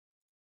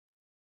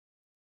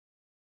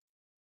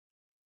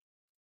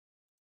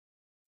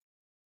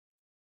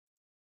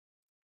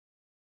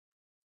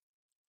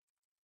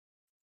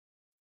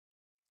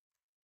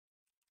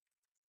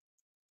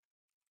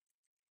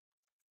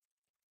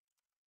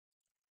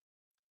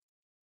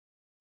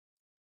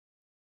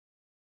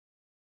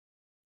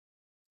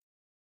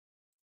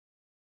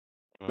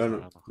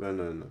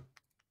No.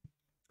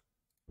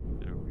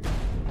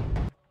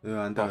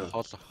 Яа андаа.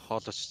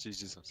 Хоолоч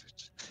жижиг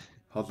сонсогч.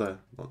 Хоолой.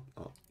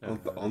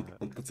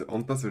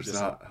 Онтас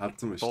ирсэн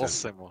халзан биш.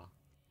 Дуулсан юм уу?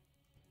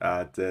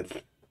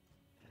 Зэл.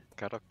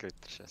 Караоке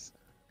дэшээс.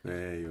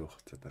 Юу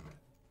хацаа.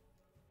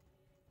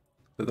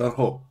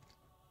 Тэдэрхүү.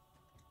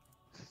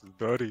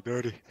 Дори.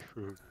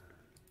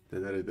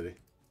 Тэдэрэ.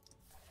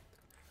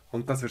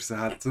 Онтас ирсэн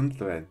халзан л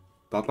байна.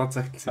 7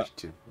 цагт л ирж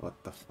байна.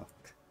 What the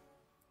fuck.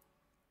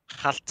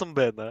 Халзан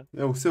байна.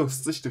 Яа өссөн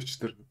шүү дээ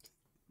өчтөр.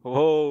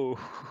 Оо.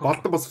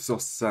 Болдон бас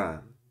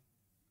уссан.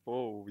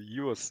 Оо,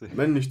 юу болсон?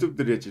 Мань YouTube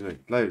дээр яаж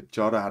байна? Лайв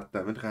жороо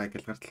хардаа. Мань хаа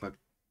гэлгартлагаа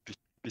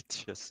бит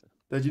шээс.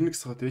 Тэгэж энийг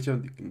сохоо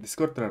тэгэж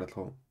Discord дээр харах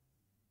уу?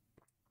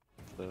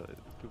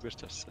 Түгээр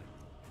ч харсан.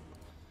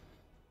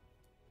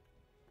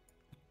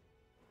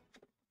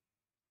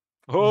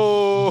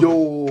 Оо.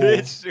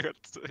 Пэйж шиг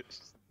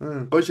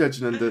болсон. Гой шааж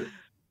нанд.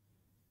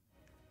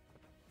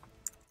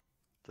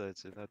 Тэгэж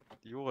над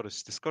юугаар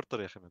Discord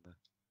дээр яах юм бэ?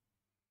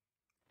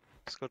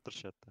 Discord дээр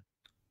шатаа.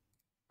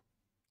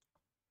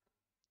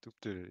 Түг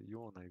дээр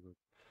юу найгуу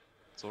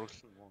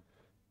зураглал муу.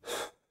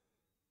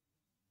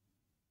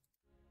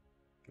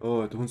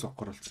 Түн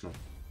соккор болцсон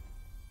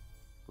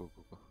уу?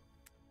 Гөө.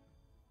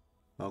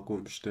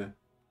 Агуу юм биш үү?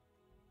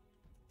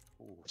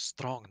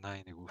 Strong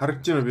 9 нэг үү.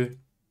 Харагдаж байна би.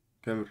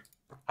 Камер.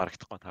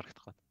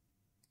 Харагдахгүй.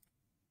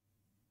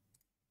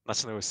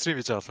 Наач нэг стрим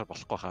хийж байгаа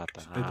болохгүй хаа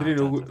та.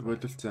 Тэрийг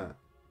бодолцсон.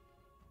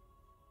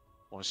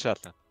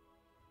 Уншаал.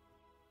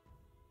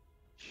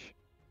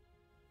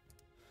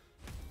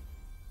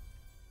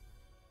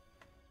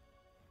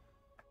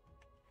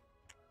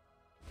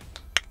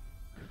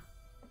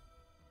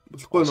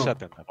 Болохгүй нөө.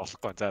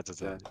 Болохгүй.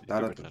 За.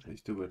 Дараа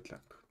YouTube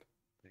байрлаа.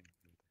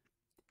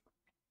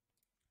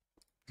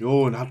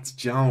 Йоо, халдж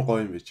яам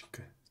гоё юм биш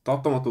гэх.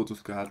 Дото мото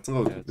үзүүлэхгүй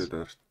халзангаа үзүүлээд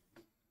байна шүү дээ.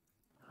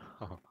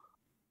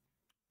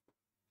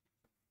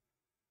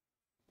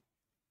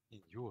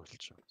 Энэ юу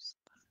болчих вэ?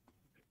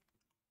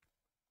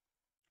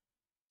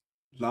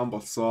 Лам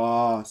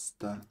болсоо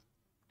хаста.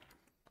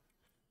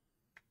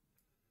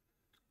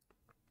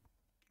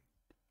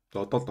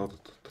 Дото.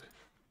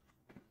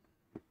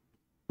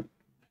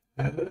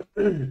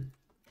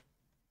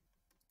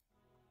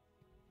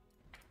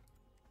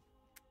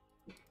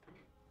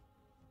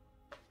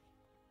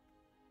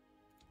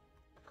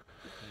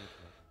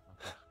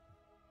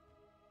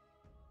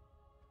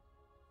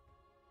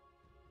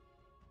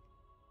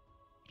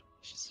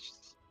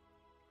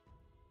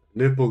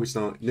 Непо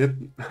гэж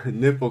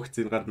Непо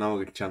гэсэн гар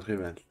наваа гэж чанах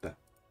юм байна л да.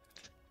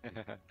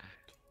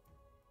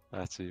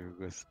 Чи юу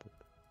гэсэн.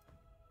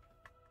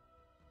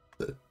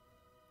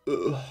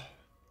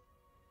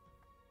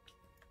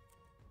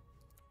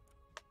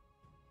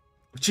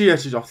 Чи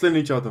яаш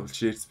офлайныг жоод авах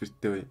шир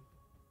спирттэй бай.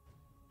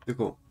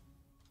 Тэгвэл.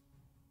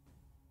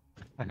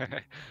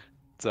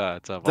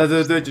 За.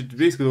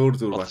 Биск өөр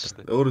зүр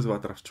баатар. Өөрөөс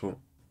баатар авчих уу?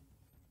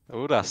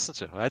 Өөрөө ассан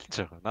ч аль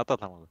ч яах.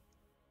 Надад хамаагүй.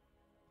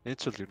 Энэ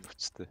ч л ер нь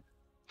өчтэй.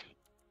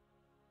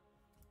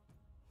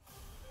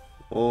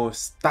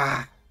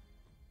 Ста.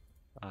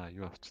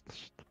 Юу авчихлаа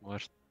шүү дээ.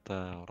 Морта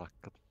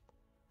оракл.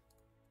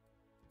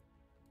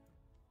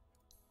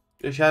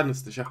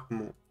 Шаарнаас шахах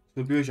юм уу?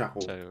 Би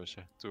шахах уу?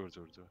 Шаа.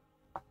 Зүгээр.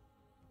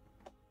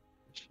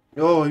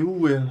 Йоо,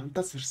 юу вэ?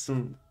 Хантаас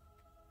ирсэн.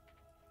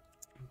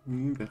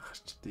 Юм байх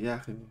ч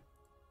яах юм.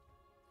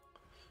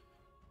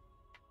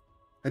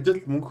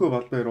 Ажил мөнхөө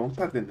балбаар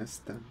унтаад байна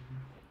хэвээр.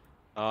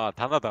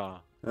 Танаад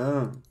аа.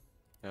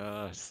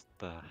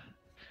 Яаста.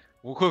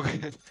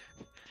 Мөнхөө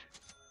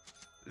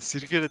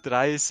сэргээр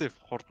дээр ISF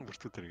хурдан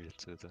бүртгүүд тэр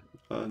гэлж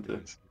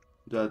байгаа.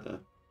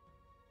 За.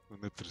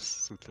 Өнөөдөр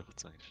сүүлээ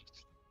хуцаа гэж.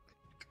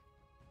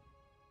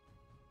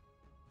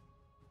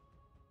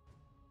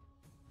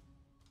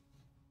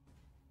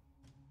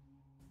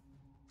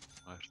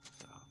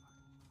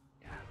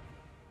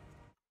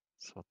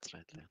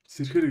 Сотрайлаа.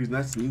 Сэрхэр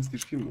наач энэ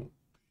сэрх юм уу?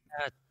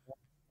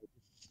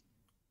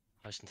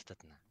 Хашин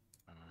татна.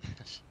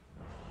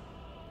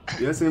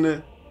 Яасан нэ?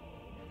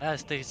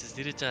 Стэгс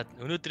ирэж чад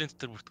өнөөдрийн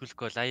дотор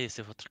бүртгүүлэхгүй бол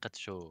ISF удрах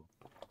гэдэг шүү.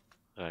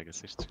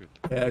 Гайгаас ирчихвэл.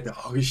 Тэг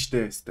хогн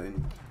штэ хэвээр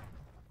энэ.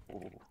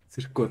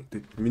 Сэрхгүй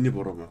бол миний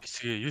буруу маа.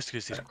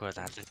 Юусгээс ирэхгүй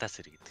бол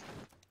алгадаас ир гэдэг.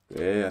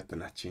 Одоо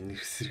наач энэ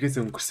сэрхээс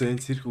өнгөрсөн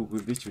энэ сэрх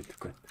үгүй би ч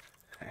мэдэхгүй байна.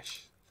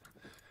 Хааш.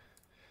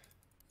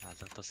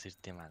 Алгадаас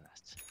ирд юм аа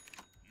наач.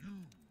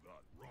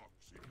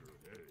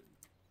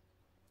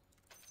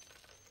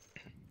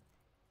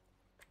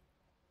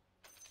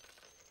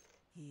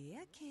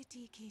 Here,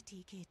 kitty.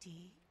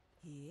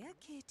 Here,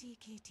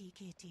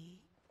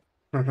 kitty.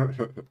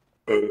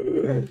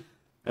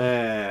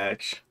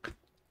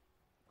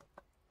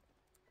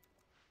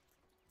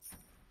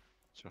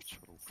 Чорч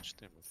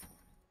өвчтэй юм бол.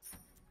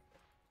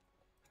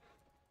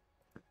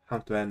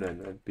 Хамт байна.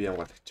 Би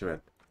ямгалагч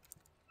байна.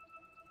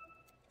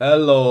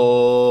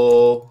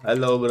 Hello,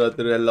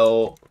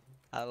 brother.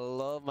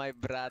 Hello, my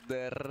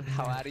brother.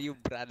 How are you,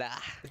 brother?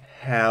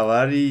 How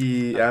are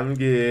you? I'm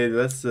good.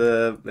 What's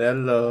up?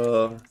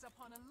 Hello.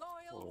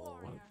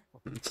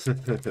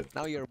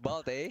 Now you're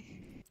bald, eh?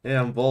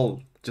 Yeah, I'm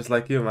bald, just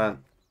like you,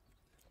 man.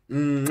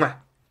 Mwah.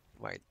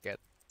 My God,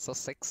 so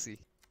sexy.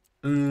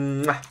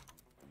 Mwah.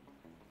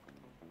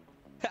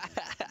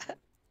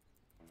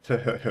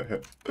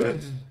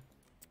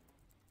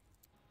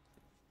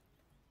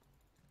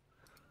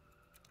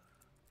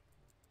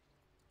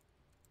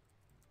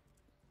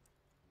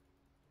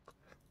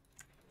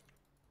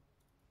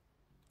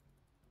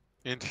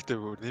 Энэ гэхдээ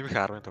нэмэх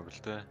 10-ын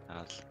тоглолттой.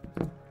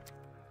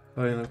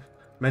 Ой,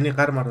 миний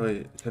гар мар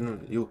бай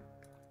сонин юу?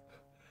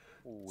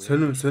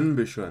 Сонин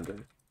биш үү андаа.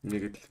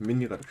 Нэг л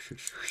миний гар биш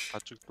шүү.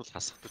 Хажигдвал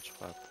хасагдаж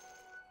баад.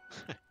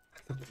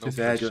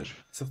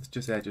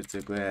 Асууж айж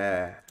үзээгүй.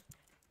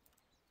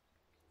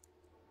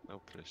 No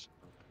pressure,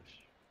 no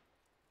pressure.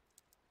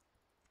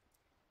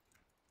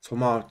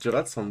 Сумаа авч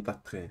байгаа л сум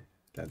татах юм.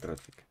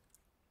 Ладротик.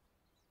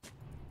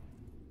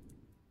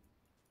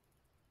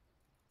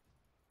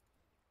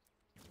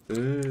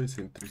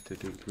 Сентртэй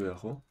тэгэлгүй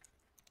яах вэ?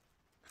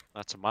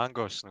 Наач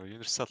мангош нэг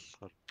универсал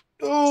болохоор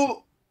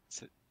Оо.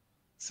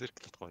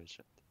 цирклэт гоё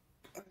шээ.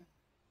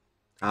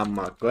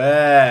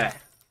 Аммагүй.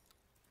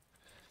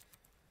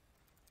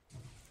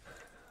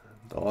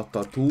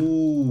 Дота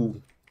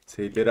ту.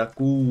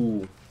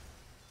 Селераку.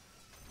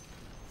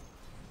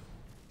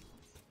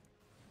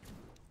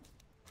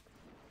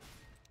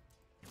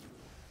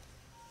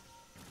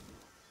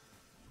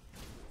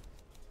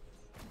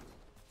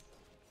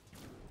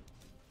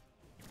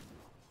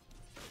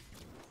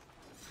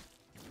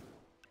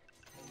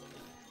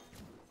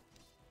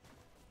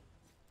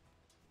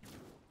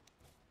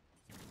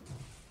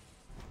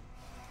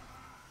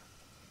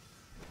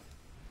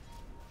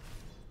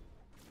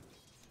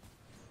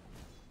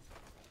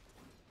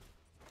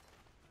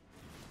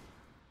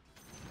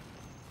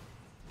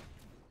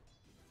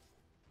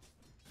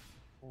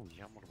 Оо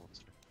ямар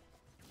гоцроо.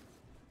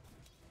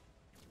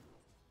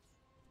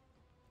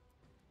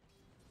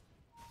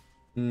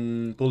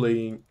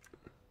 Bullying.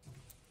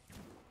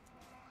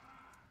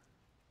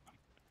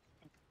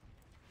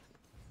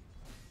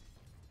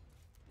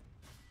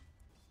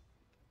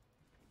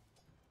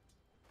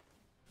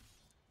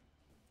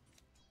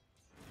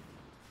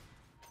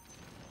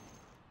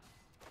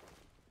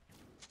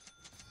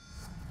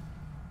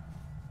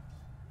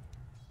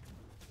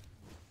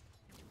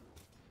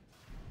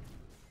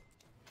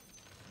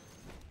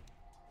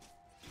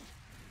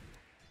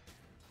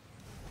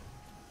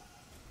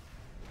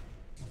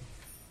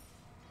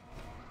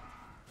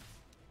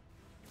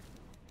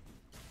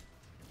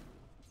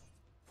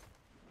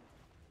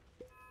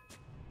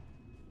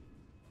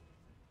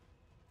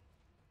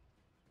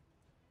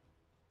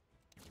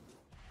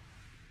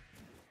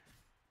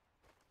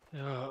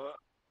 Яа.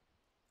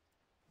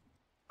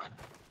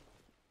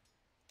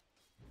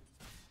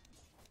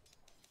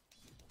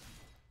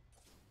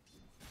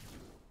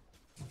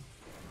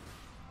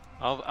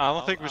 I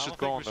don't think we should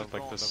go on them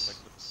like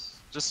this.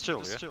 Just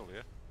chill,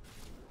 yeah?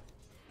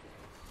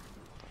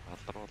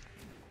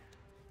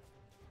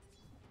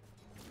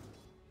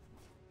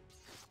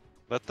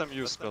 Let them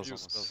use spells on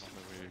us, and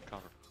then we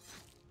counter.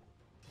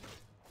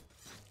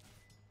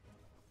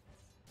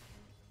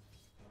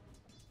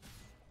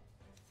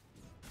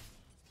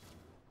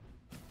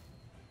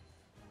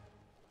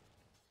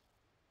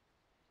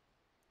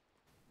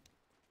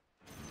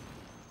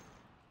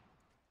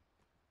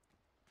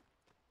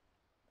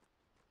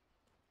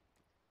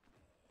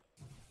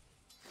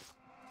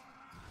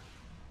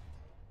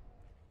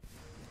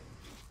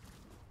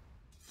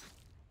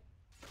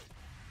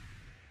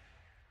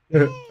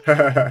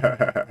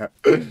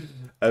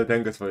 Oh,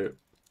 thank us for you.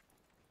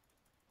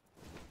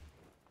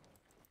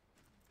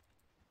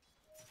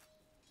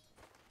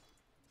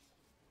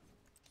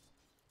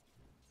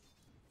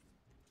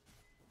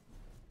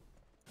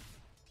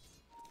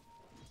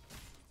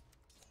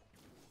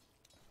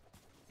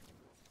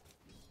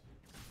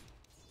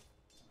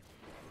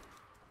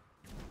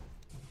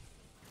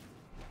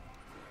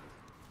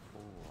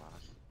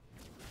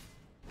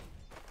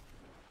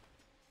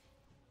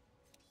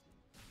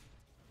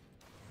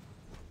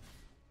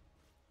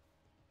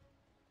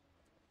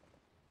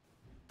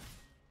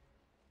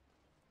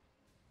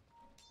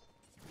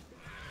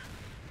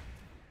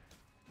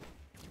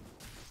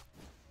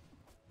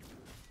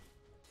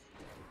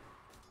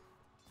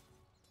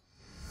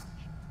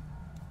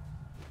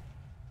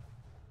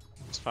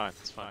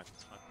 It's fine.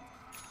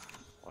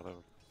 Whatever.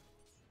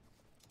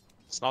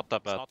 It's not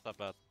that bad.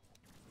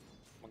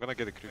 I'm gonna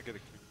get a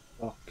creep.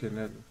 Fucking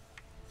hell.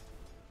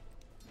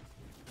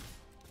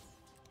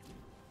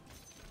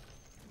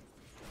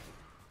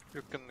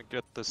 You can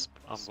get this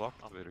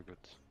unblocked, very good.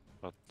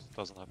 But it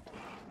doesn't have to.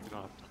 You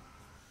don't have to.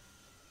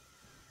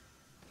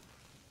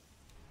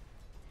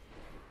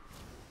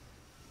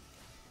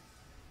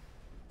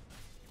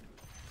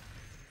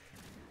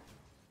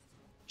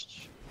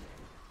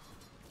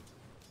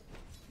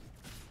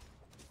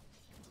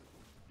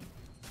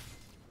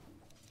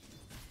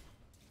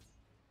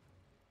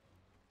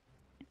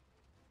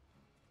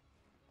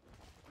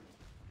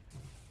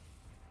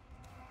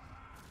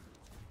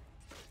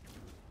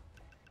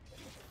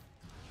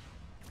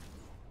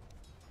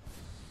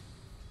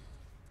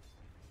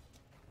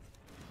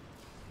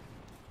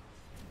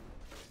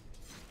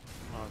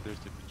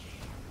 safety pitch.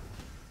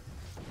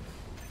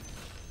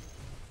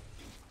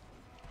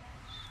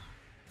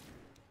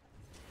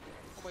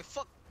 Oh my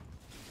fuck!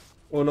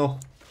 Oh no.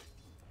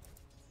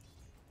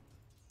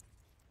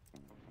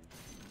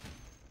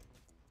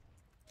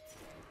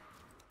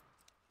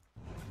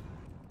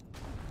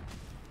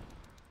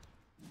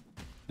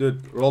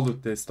 Dude, roll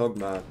with this, stun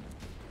man.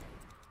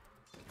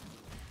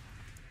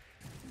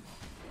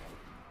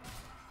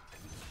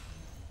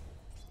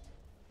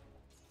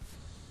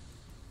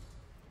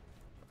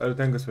 I'll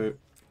tank us for you.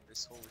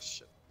 This holy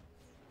shit.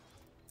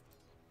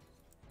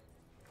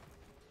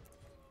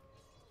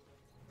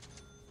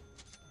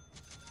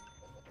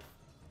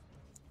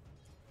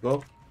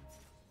 Go.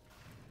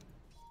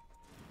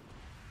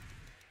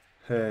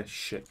 Hey,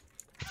 shit.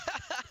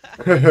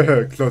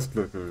 Close.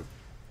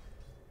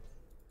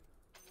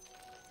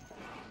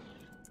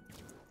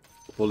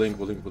 Pulling.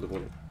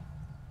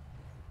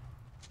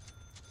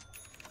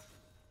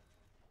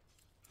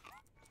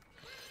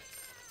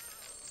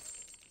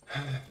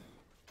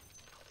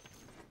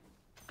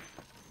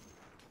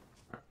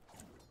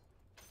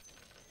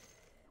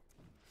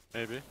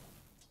 Maybe.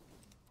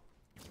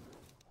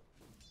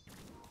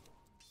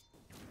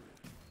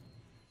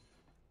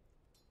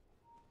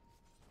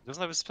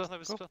 Doesn't have a spell.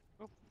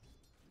 Go.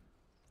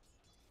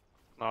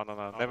 No.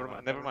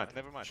 Never mind.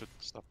 Should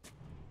stop.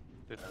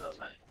 Didn't.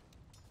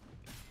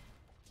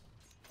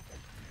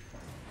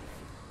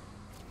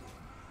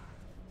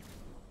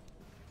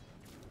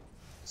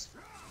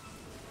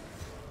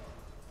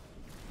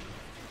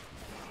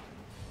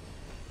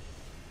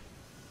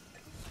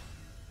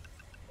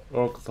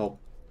 Oh, stop.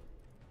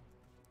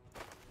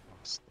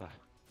 Stop.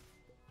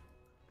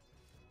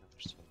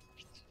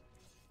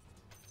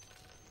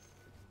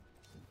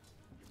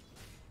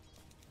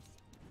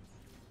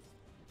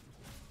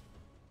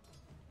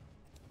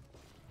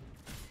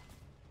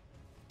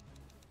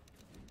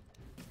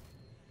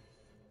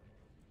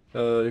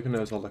 You can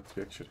use all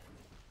XP actually.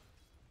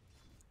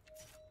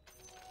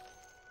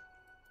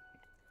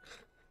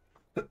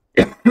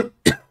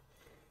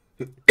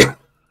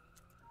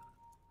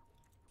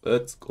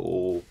 Let's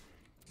go.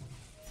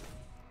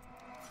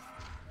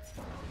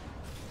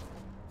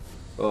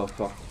 Oh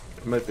fuck.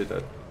 I might be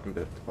dead. I'm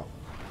dead. Fuck.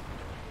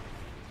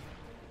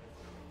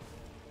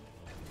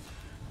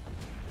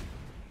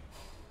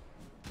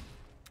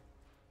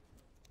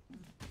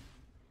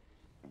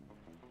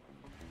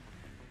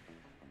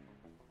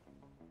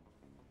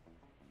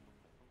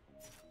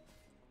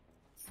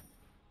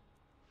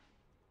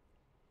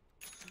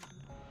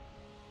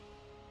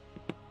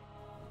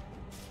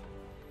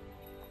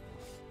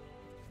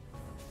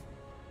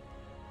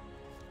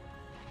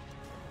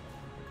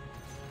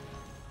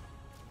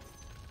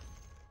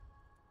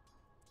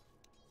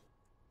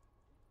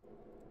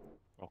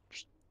 Oh.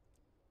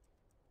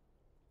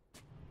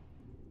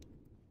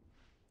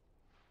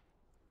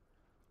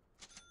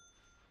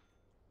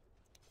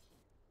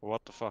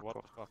 What the fuck?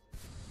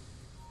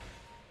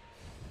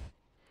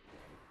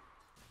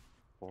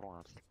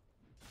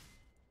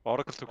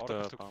 Oracle took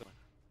the palm.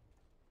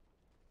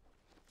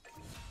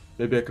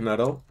 Maybe I can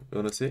arrow. You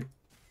wanna see?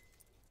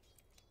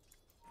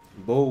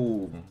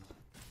 Boom.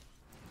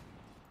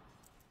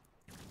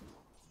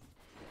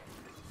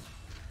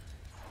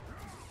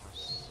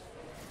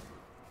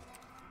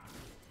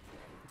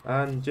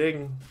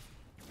 Anjing.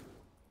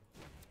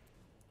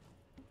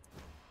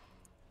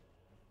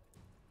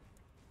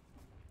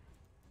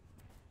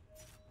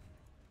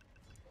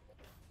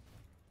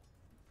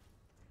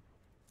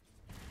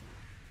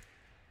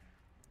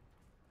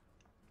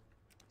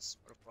 This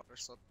motherfucker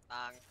so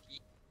tanky.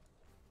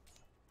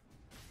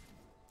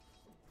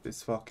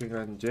 This fucking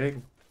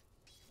anjing.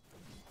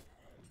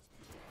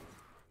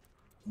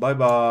 Bye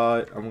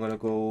bye. I'm gonna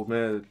go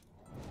mid.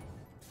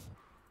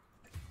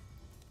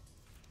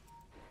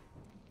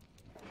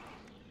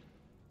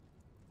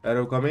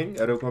 Arrow coming.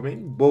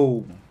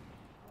 Boom.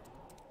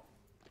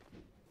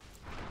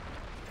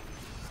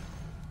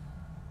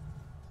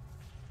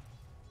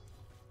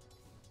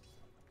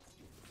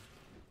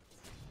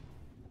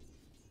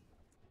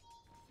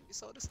 You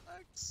saw the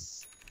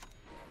stacks.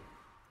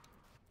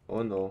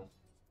 Oh no.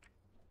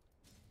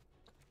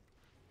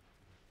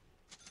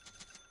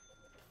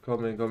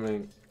 Coming.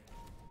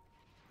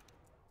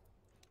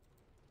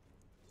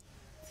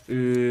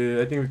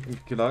 I think we can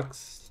kill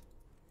Axe.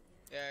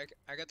 Yeah,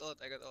 I got ult.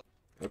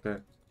 Okay.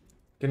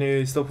 Can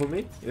you stop for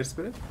me, Air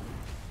Spirit?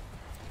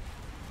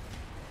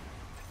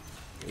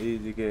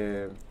 Easy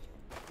game.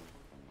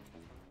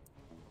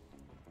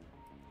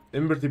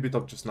 Ember TP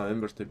top just now,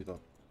 Ember TP top.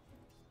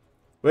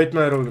 Wait,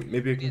 Myro,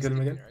 maybe you can kill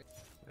him again?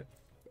 Right?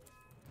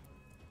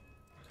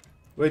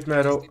 Wait,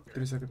 Myro,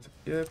 3 seconds.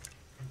 Yep.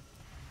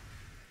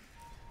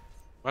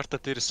 Марта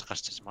дээрээс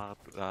гарч иж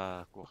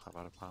магадгүй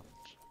хамаарах пам.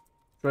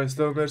 Try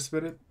slow him, Air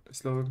Spirit.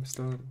 Slow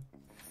him.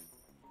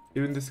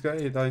 Even this guy,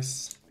 he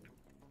dies.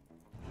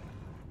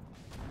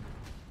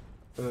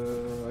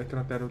 I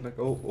cannot arrow like,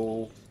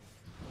 oh.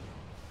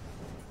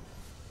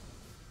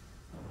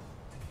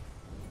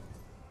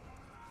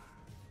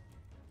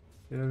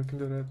 Yeah, we can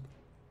do that.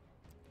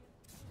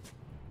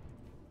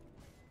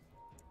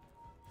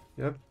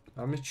 Yep,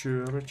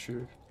 amateur.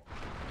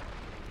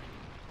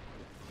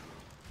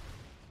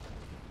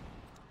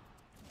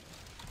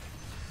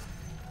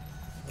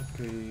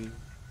 Okay.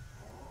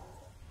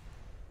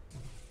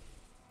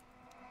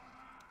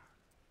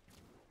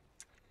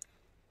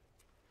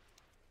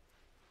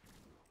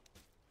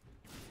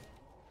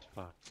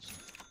 Fuck.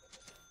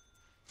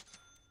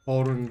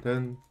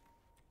 410.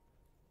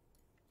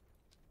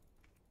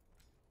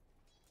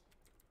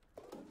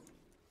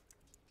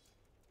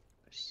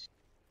 Nice.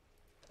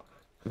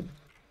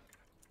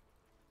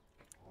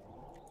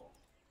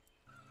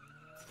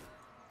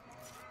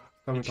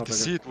 Тамиг Гэхдээ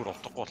тоглоо. seed бүр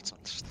утгагүй болсон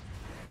шүү дээ.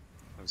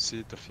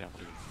 Seed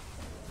ямар юм.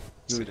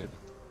 Юу Seed.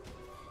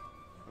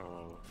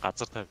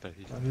 Газар тавьдаа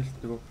хийх.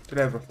 Хэлдэг. Тэр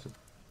амар болсон.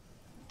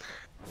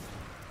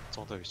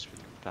 100 HP.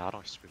 Тэгээ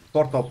 10 HP.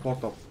 Port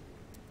up.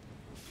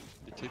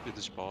 Би тип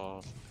идэж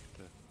боол.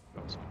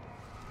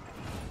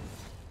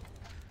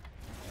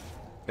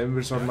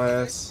 Embers on my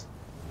ass.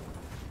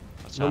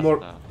 No more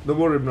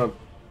Remnant.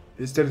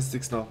 It's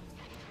 10-6 now.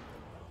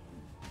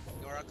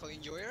 Oracle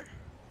Enjoyer?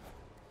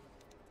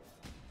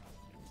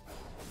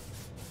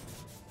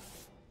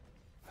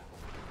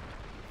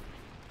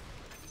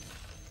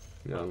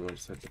 Yeah, I'm gonna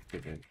set it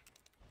again.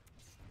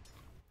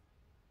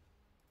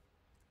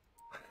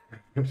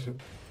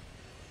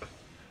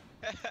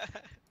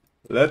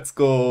 Let's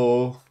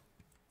go.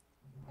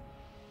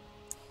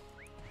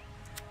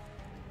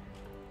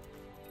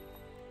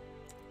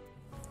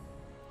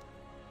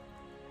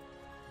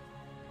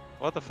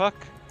 What the fuck?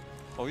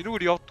 Oh, you know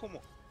what явах юм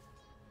уу?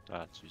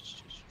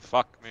 Jeez.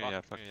 Fuck me,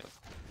 yeah, fuck.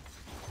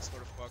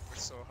 Sort of fuck, we're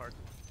so hard.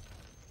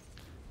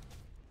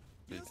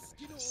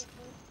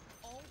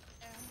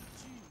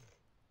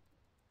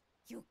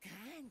 You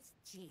can't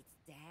cheat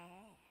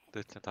that.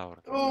 Дэтлэн тавар.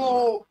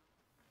 Oh.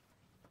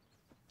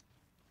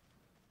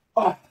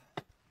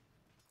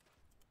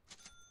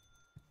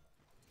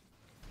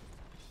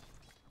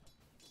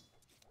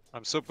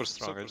 I'm super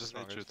strong. I just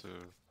need you to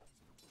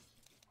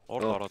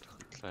ороод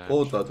хөтлөө.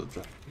 Oh, да.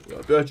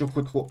 Би ач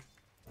өгөх.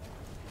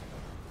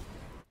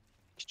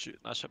 Чи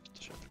нааша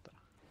битэж шатлаа.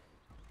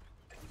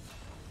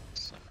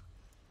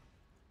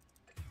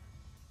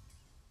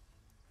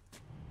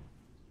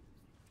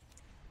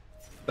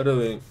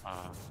 Арай.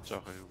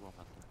 Жоох юу юм.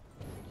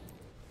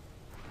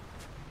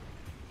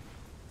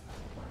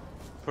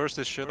 First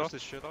is shit off.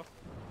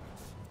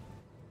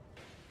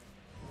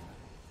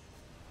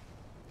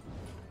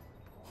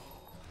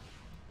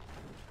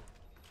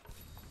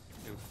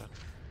 Юу та.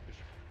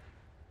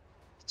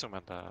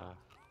 Цоманда.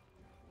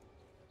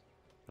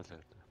 Болоо.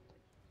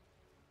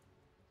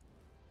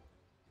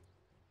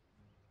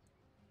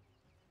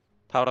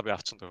 Тавра би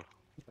авчин дөө.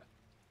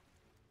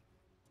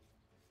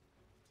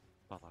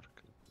 Банарк.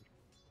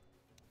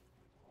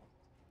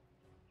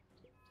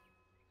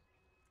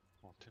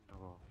 Тэн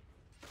нөгөө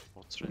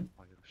уцрын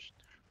маяг шүү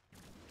дээ.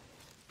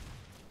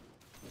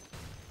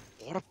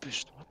 Ороб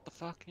биш. What the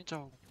fuck? Энэ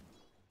жаа.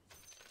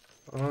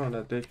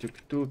 Надад тип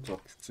 2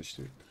 зогссон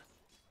шүү дээ.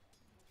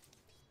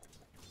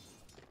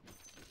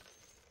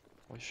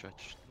 Ой шат.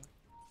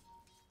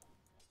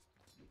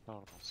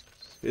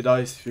 It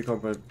dies if you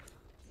come back.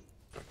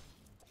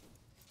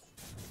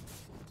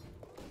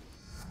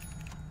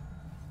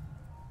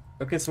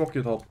 I can smoke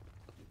you top.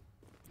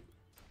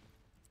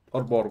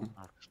 Or bottom.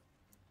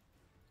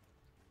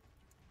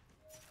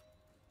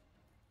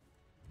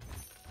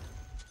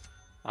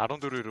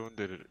 Aron dөрөөр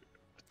дээр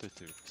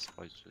битээ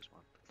спайж гэж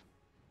магадгүй.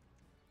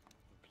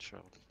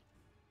 Чаа.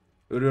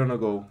 Where do you wanna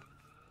go?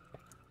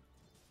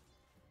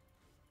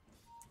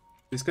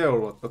 This guy or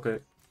what?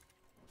 Okay.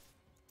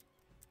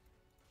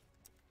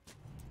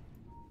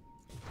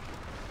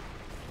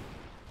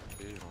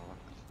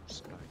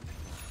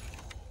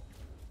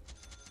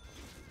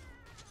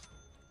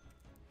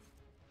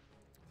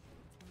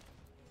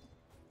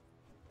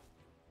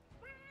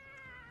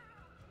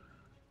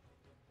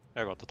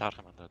 Яг одоо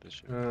таарах юм даа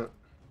дэш.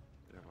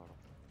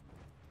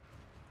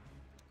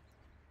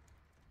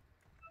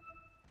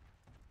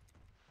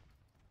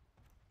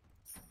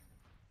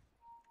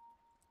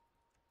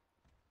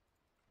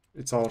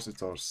 It's ours.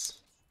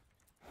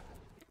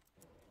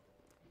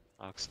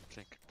 Accent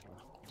link.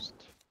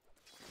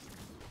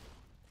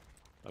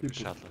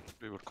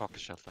 We will cock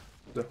шалаа.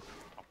 Yeah.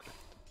 Okay.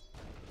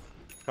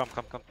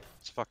 Come.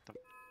 Let's fuck them.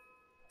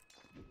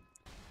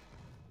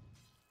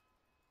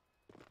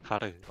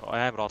 Харъя.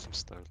 Амар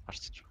оломстой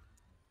гарч.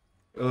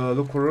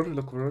 Look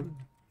around.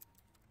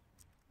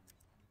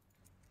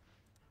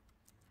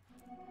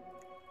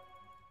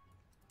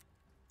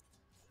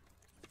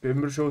 If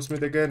Ember shows me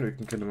again, we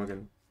can kill him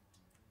again.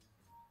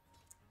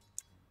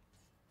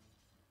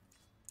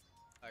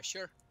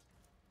 Sure.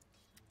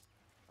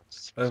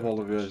 I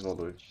follow you.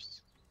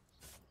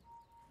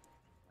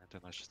 Энд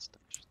нааштай.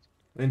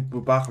 Энд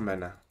баахан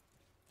байна.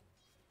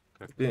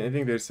 I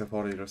think there's a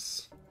 4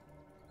 heroes.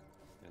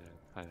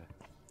 Хаяа.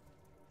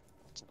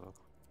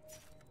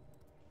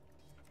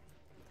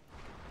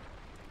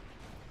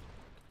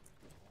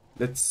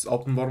 Let's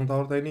open bottom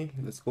tower, Tiny.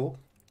 Let's go.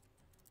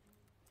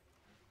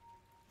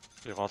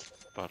 Би гол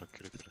баг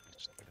кредит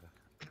хийж байна.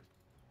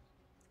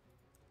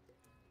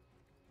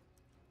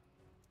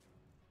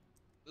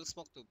 We'll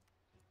smoke tube.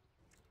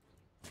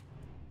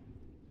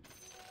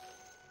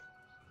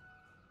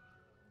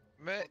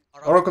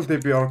 Oracle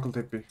TP, Oracle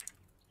TP.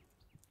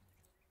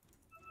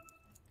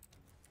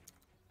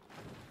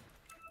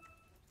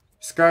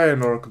 Sky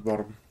and Oracle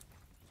bottom.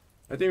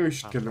 I think we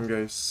should kill them,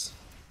 guys.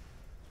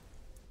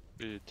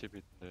 Bir tip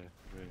de.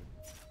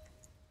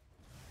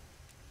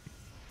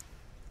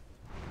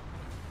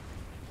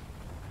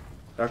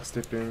 Axe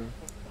tipping.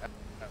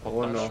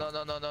 Oh no.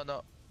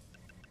 No.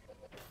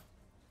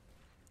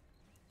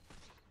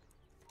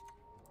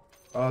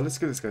 Let's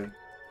kill this guy.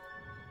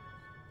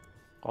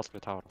 All the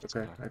tower.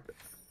 Okay.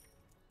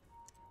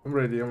 I'm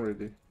ready.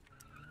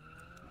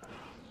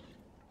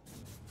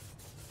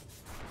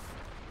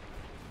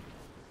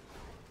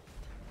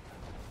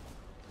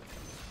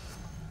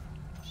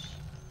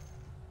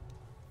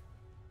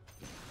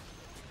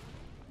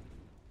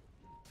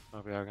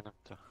 Abi jag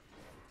inte.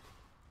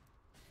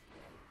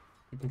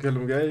 You can kill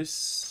him,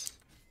 guys.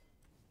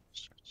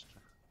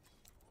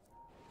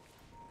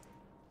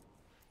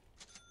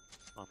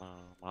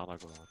 Mana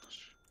går.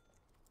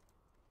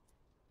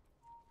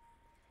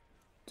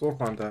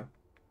 Talk on that.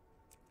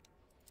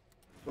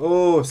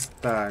 Oh,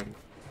 stang.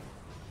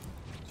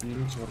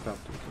 Team short up.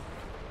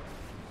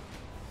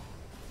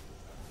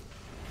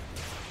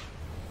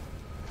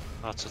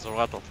 Значи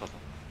 6 толгой.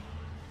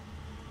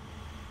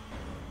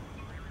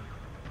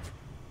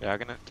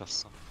 Яг нь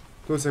талсан.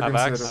 2 seconds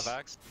later.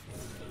 Abax.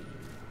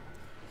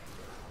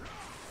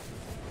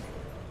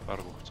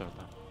 Бараг өгч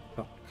байгаа.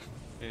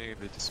 Энийг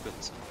би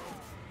дисплейсэн.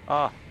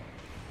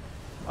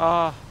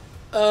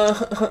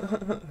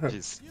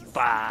 Жис.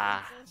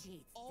 Ба.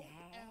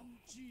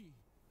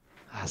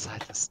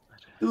 Сайдас.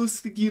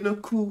 Those Gino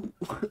cool.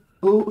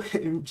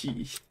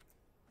 OMG.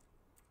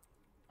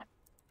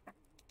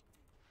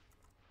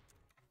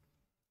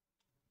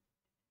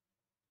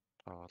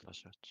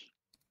 Лашаач.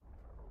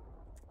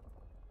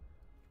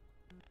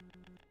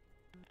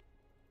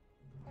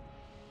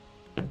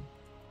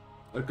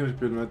 I can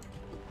repeat, man.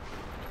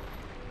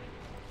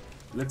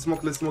 Let's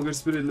smoke your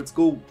spirit, let's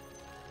go.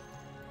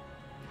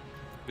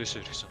 Биш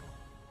ирсэн.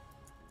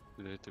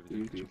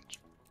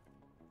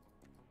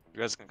 You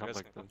guys can come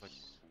back.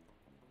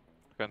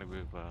 Kind of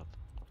weird, but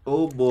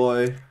Oh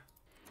boy.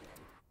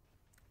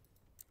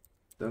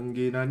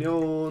 Tangina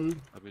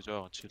yon. abi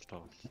жоохон chill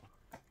тоо.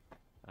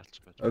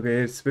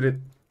 Okay, spirit.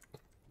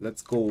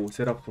 Let's go.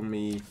 Set up for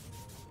me.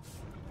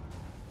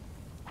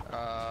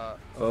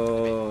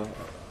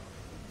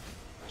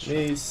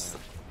 Nice.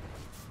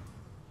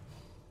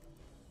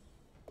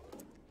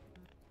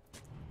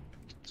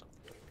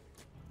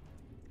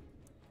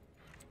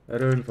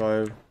 Arrow in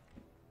 5.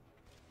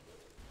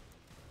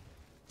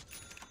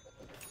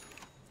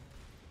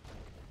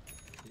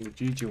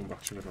 GG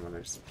багш нар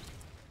манай ирсэн.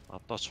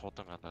 Одоо ч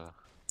худан ганаа.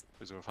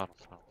 Би зүгээр фарм.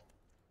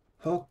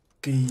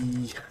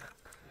 Окей.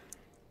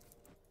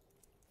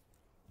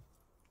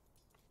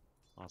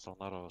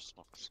 Сонароо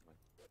смок гэсэн байна.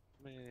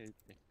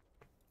 Maybe.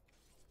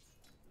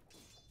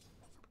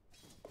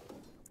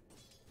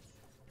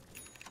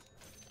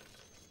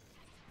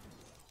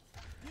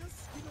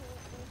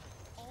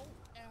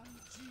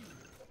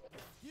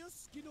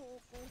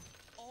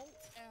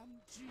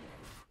 OMG.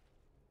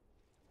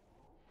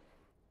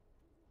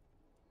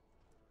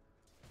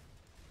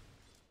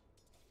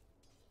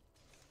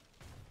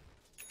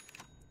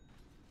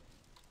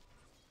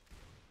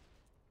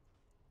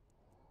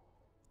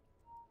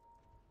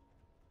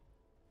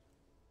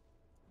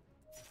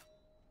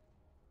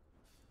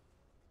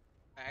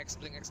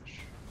 X-Bling.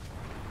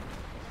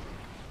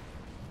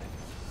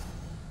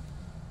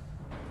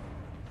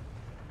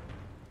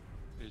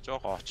 Би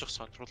жоохон очих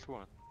сонирхолгүй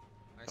байна.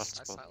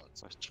 Nice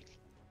silence.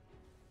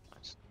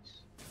 Nice.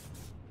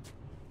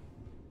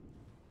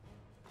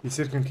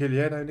 Isir can kill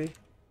yet, Andy?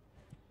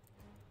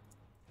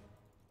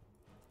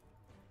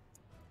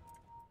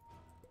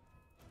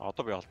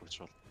 Одоо би албарч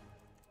бол.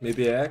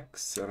 Maybe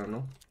X, I don't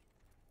know.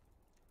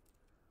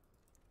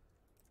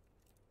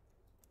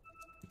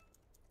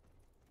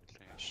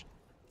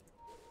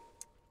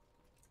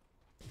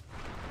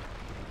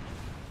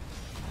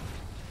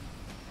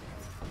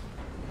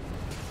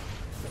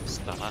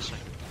 Станаша.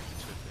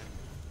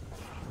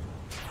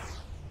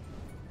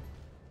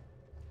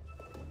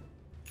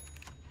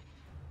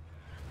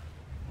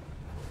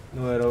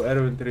 No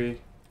arrow in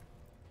 3.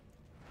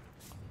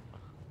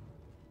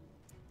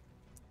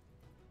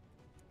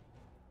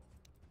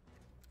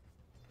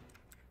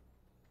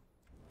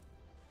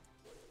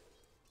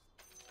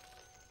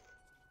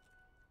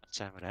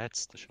 Чамар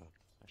айцтай шүү.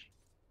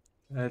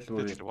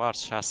 Айлгүй. Тэр вар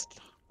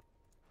шаастлах.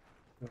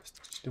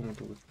 Өсчтэй юм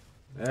дүү.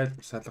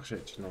 Айлгүй салах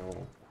шийдэж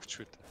нөө.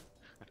 Өчгөд.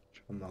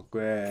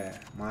 Маггүй.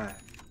 Маа.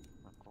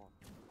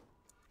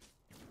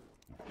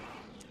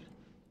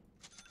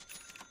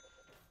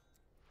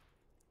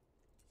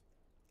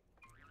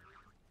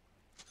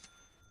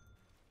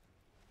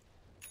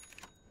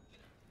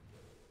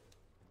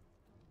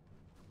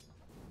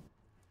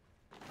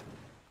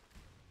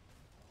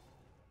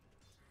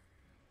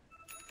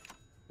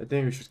 I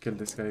think we should kill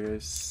this guy,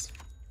 guys.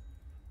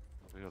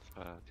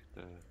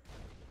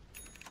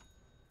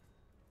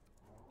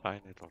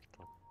 Final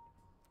болтоо.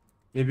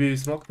 Maybe you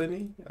smoked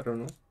any? I don't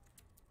know.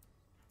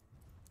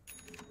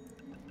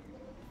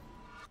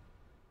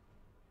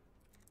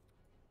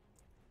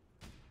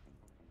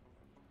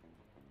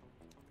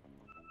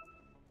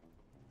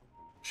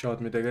 Shot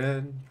mid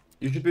again.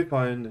 You should be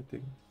fine, I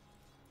think.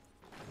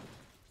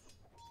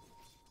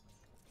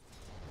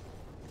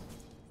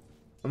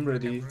 I'm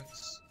ready.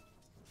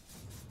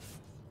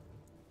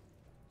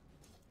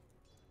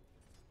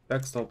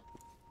 Backstop.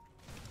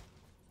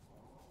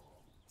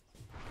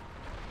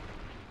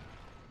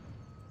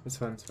 It's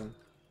fine, it's fine.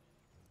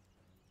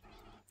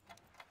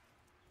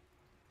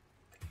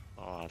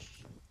 Аа.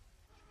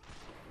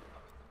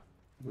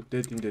 What do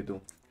you think they do?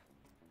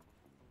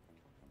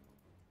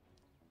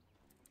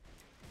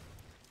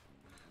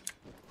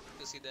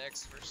 To see the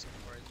X first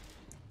before I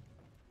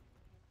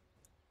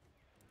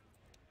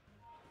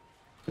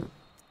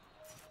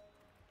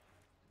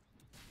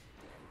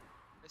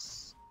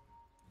this.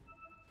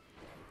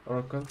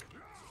 Oracle.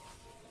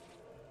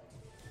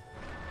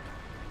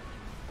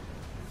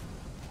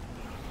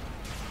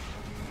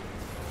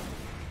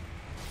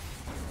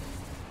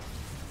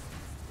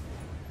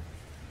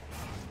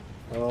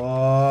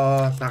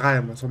 Лагаа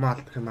юм уу?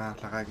 Сумаалдах юм аа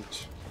лагаа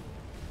гэж.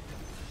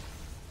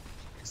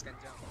 X can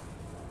jump.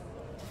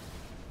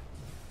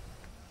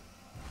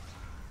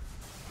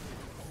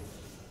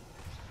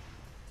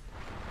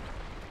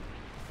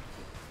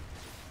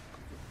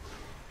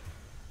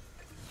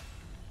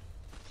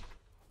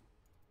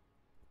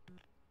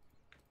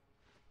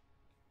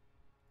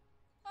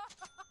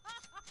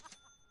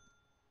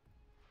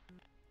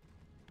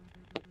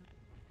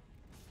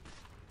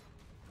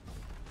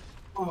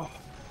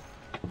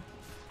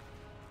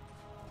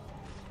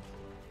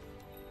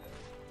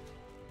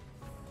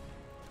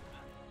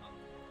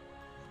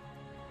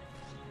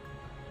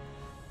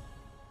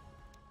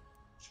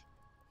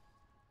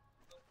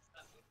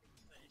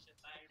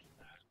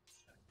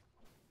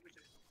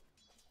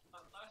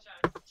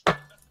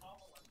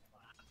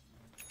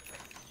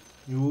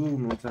 Юу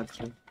нууцаач.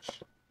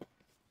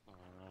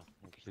 Аа,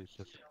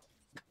 хэлээ.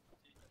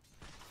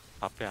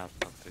 Апи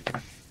аалтантай.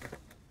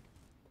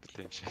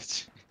 Плен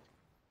шаач.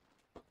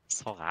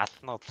 Сог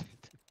аалнаа плен.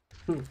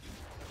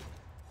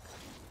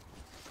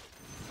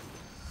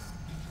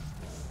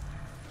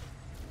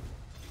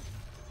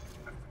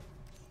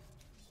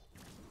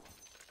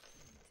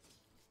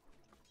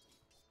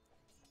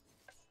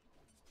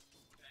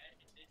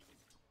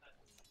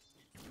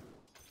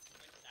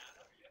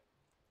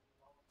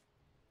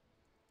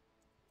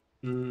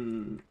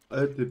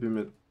 Айт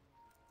бимэд.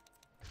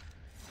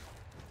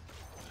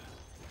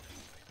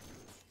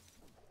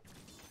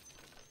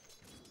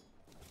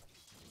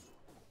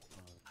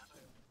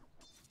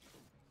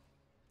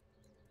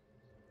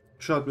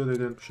 Shot mid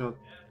again, shot.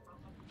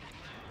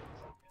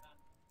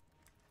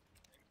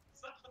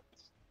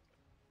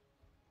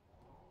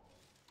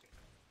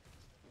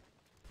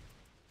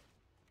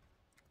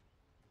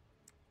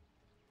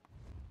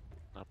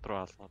 Надруу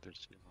аалнууд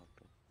ирж байна.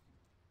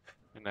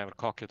 Энэ амар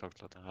коки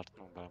тоглоод ард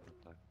нь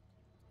байна.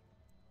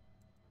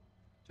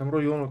 Чам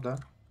руу юу нуу да?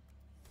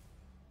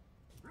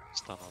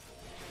 Станаад.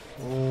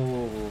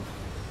 Оо.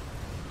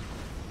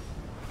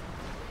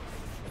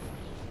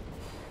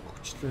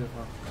 Хүчтэй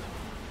ба.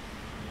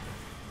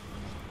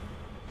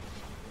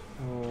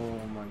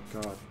 Oh my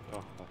god.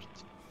 Орт.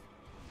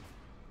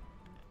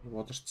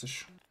 Бодорцсон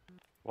шүү.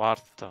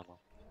 Вартаа нөө.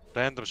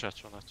 Банд руу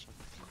шаач унаач.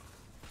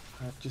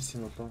 Харж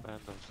ирсэн юм болов.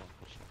 Банд руу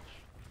шаач.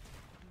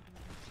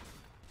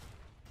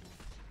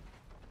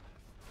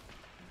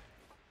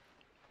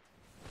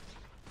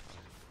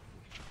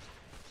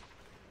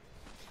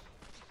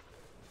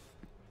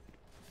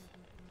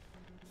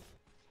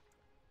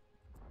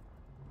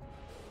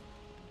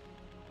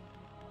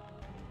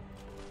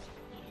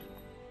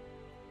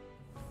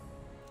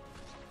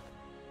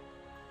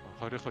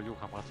 Хорийнхоо юу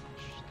хамгаалах юм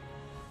шүү дээ.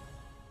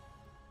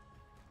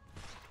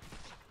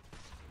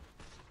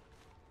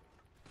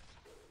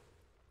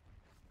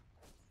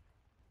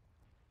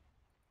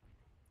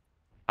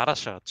 Араа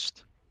шаад шүү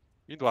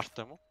дээ. Энд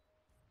вартай юм уу?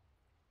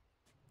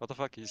 What the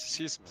fuck is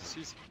season?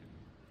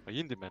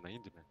 Энд юм байна.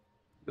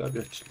 За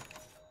бияч.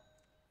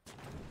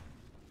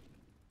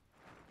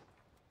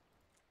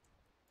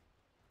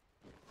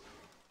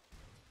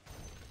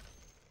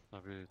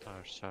 Би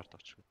таар шаард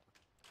очих.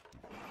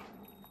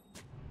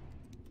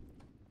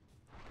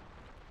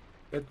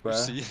 Эд ба.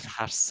 Үгүй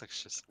харсаг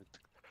шээс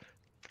мэддэг.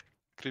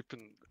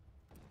 Крипэн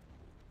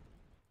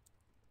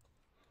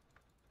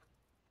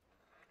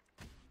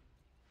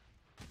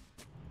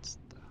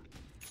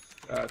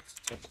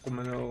Чадахгүй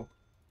мэн үү.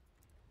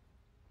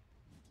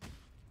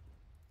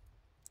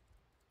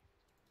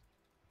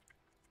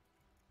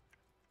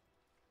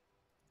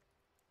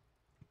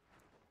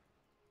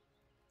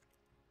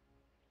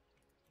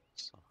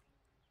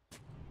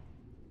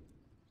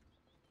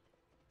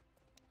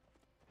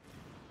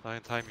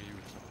 Time юу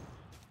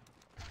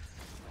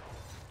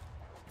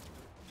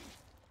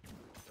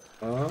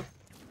вэ?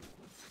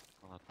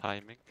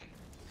 Timing.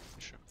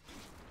 Шүү.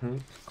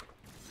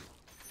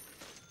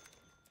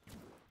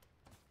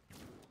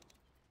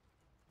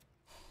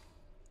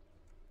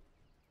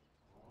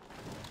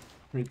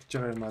 Мэдж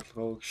байгаа юм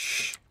алгаа.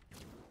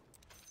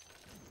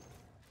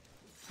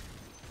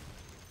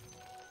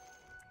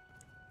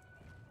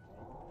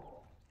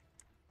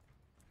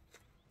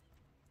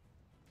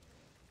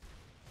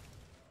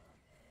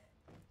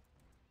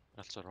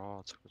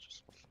 Алцараа зөхөж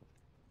болов.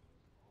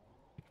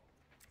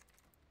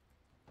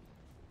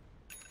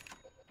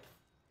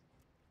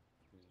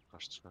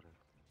 Гарцгаарай.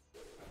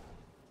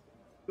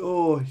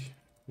 Ой,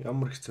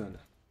 ямар хэцүү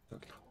байна.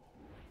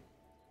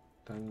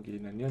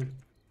 Тангийн аниан.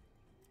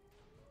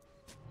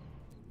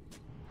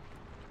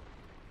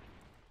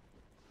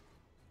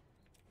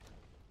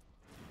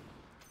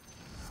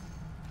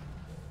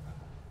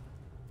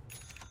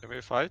 Can we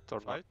fight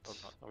or not?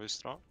 Are we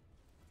strong?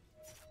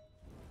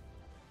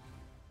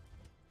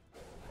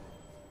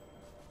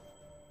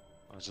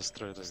 I just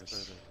trade, I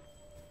guess.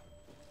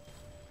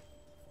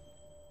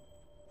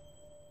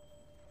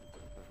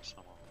 Maybe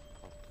someone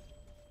called.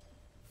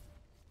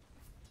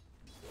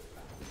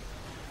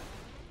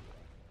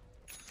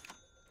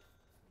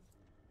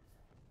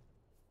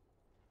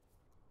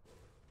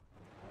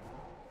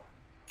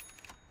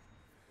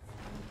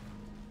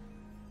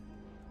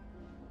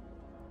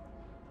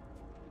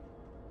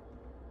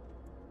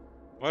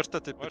 Muerta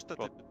tip.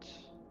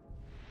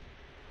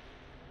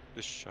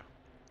 Биш.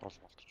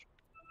 Олмолт.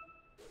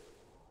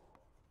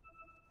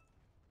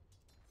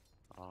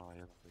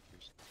 Яг нэг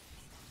юм.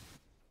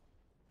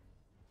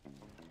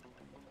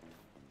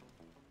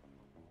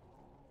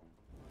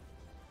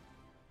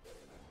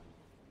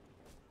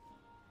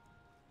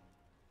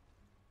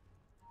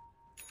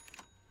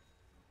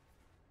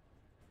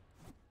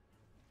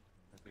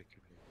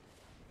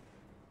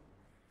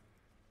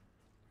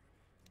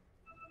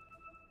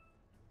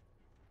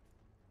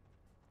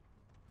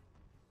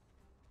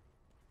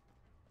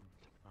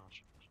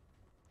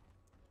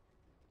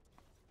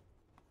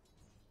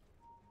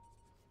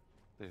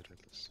 There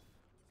it is.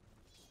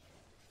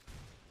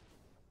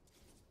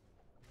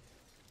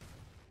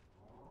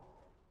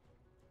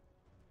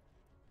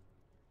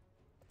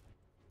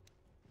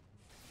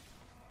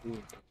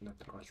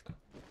 Надад гоолт.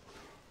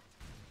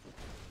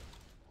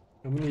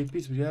 Өмнө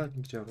эпис яг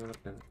ингэж яваад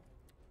байна.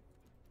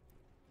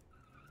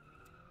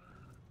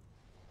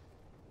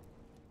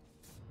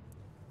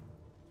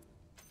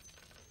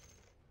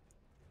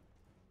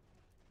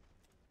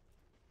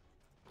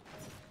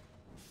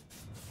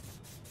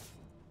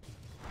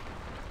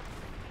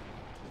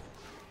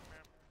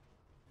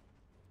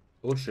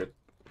 Oh shit.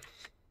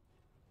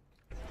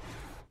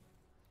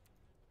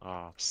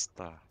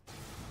 Пста.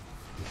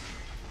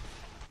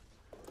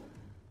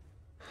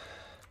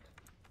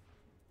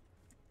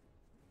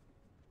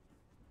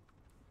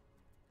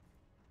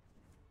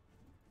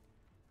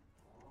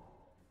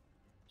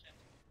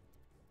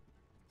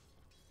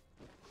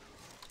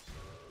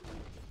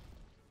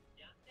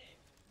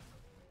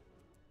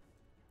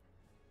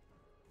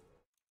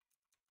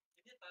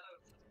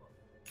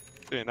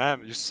 Тэгээ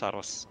 8 9 сар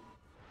болсон.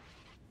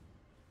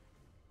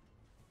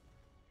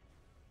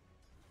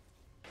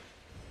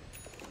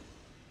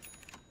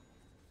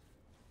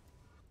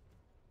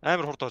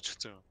 Амар хурд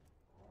очихсан юм.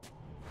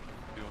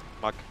 Юу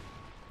маг.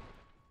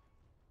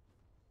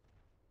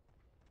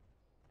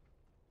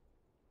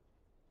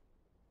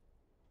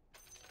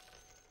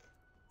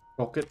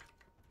 Pocket.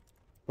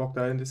 Walk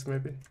down this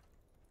maybe.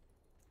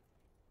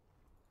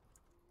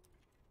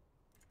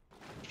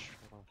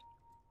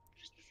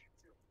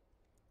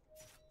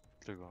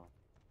 Lego.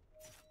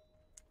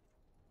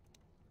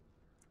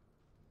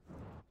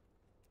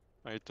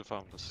 I need to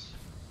farm this.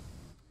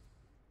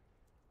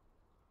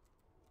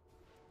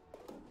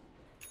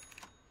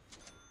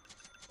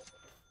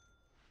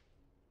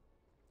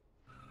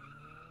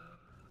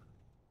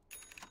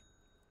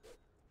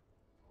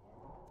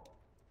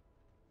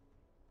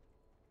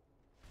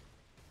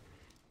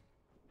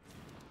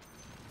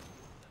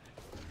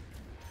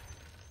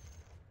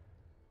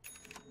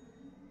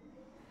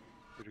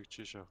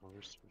 Переключишь,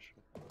 охуешь,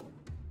 слушай.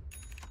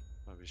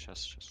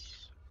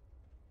 Сейчас.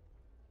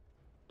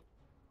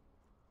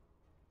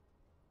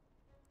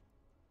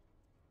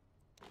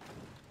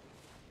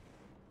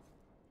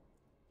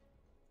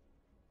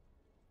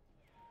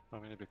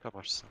 Beni bir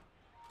kaparsın.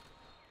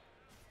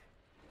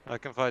 I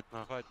can fight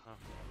now.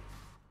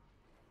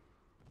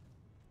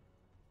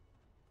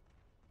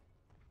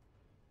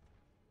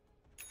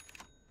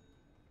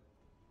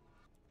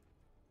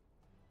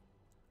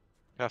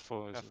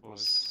 Careful,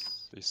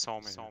 he saw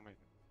me.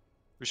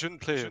 We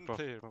shouldn't play here, bro.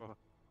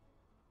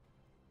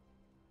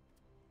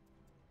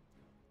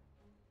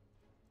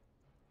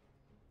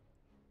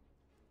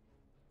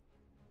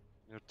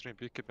 You're trying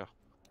to keep up.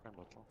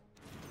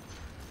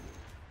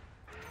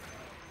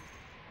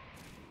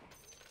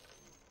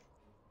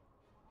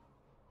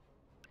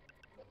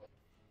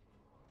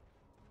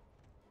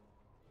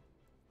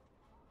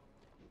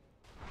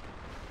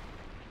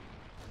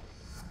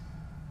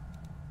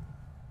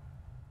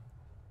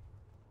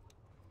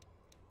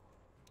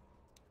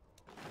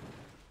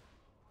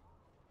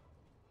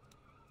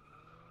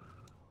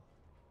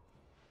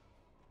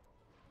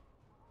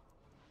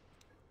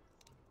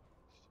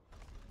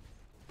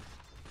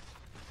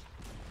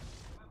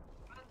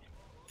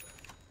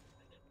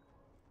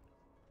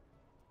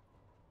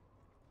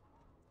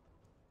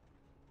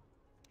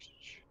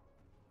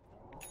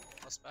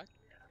 Mouse back.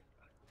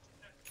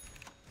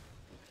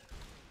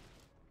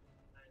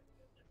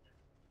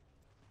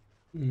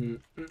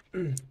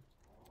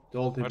 The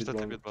all Where's the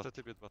TP bottom.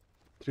 TP bot?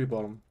 3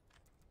 bottom.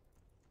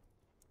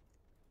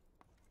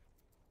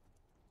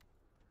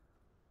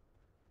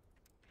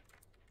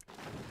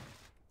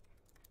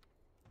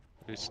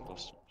 Recent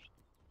dostum.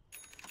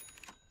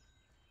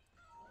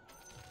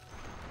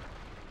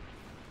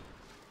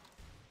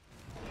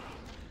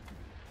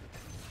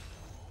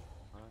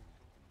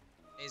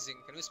 Amazing.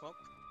 Can we smoke?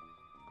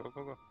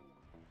 Go.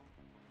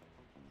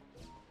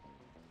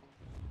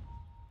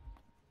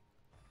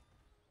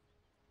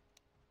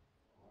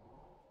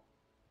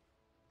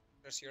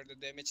 Because you're the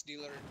damage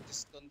dealer.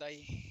 Just don't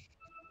die.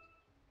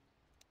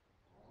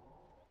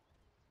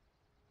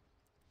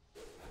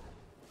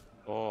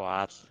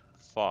 Oh,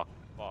 fuck.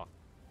 Slot.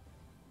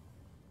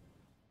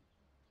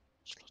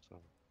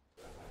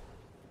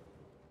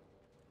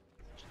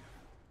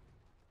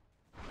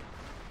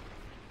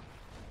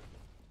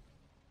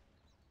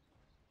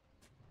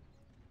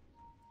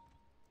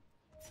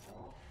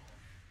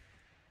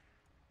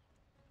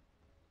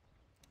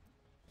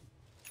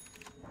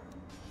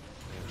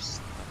 There's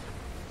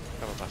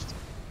couple bastard.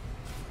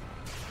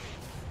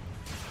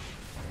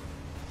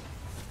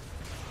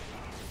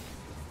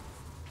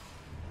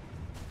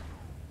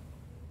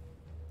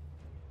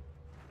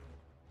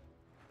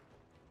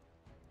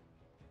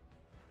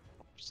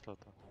 Slot.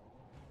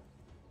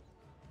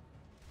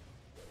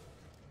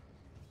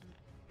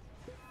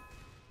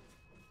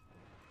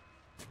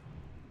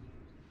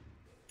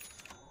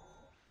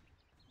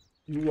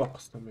 You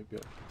aksına maybe.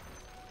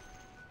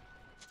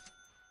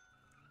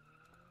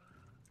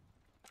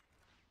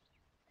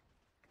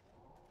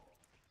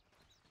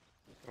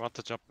 You want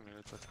to jump me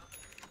with that?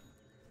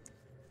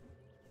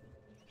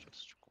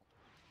 Şurası çok oldu.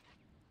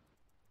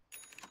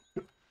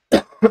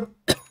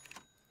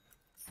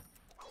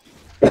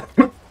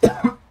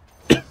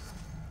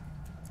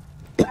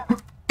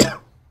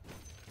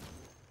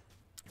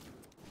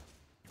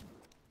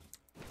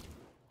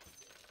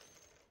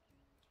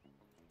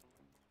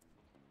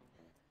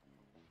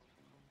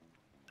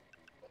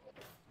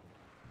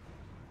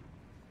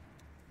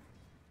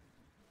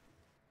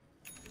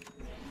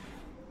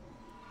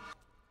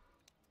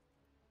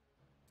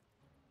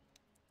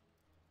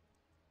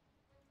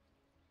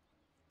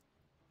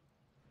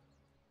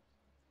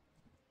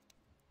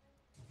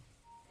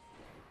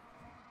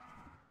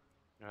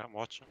 Yeah, I'm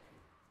watching.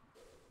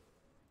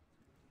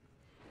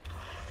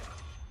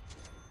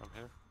 I'm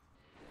here.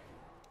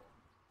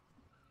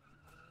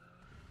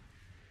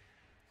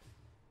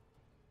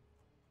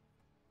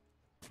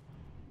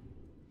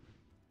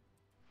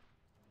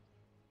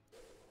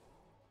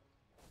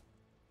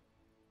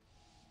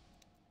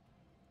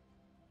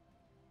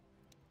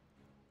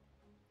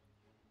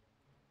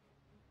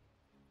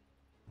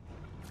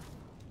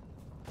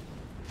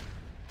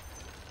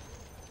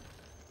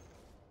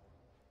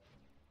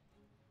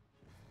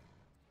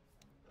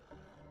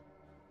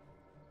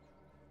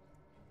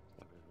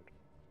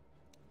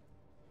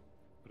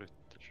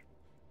 Bryter.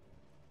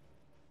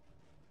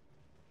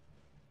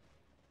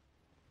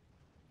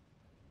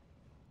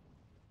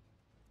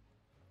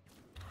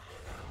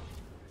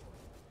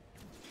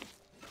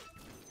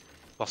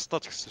 Lasta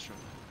çıksın şimdi.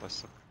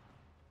 Lasta.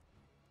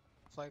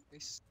 Fly,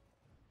 please.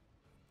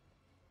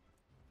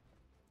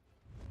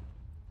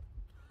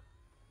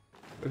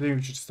 I think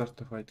we should start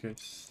the fight,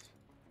 guys.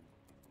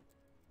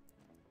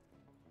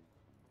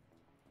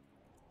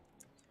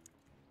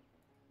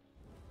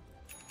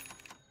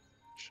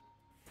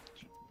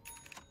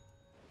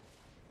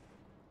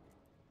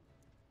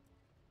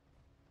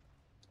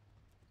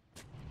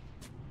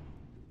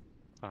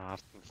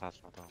 Артын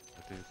салмады.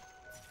 Тэгээд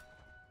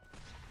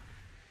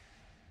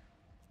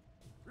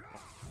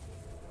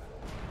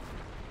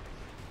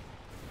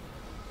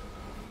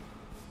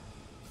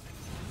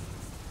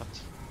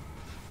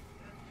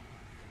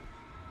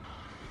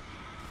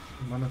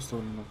Mana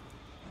sorunu.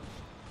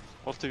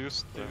 ulti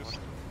used.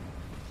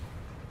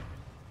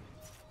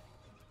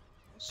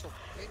 So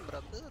pain,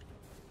 brother.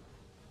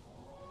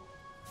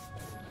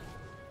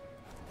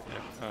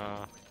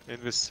 Yeah,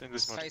 in this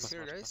match. Guys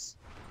here, guys.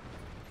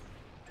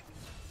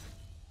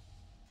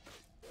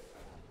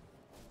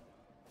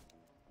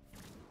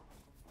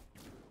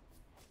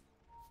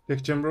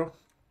 Tek gem bro.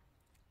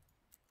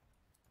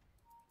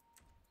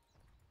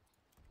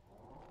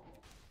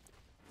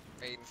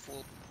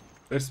 Painful.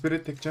 Air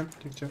spirit tek gem.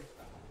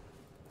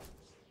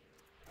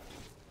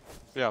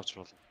 Bir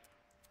avcı oldu.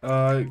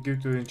 Give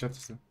to enchant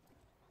system.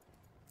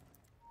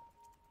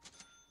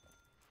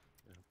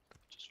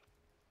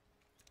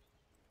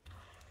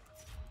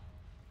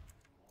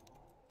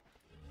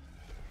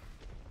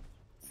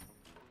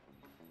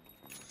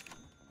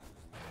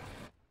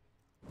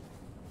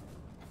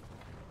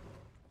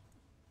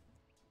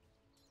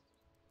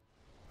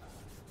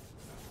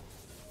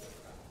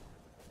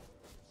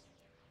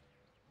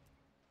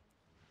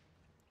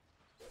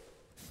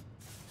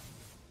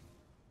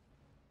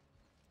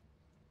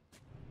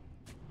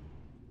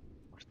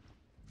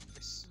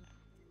 Nice.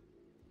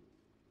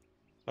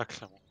 Back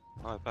some.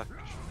 Back.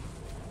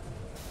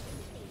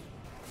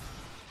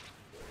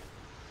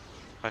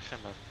 Хайх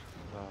юм байна.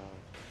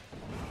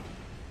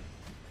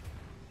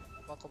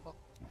 Бак.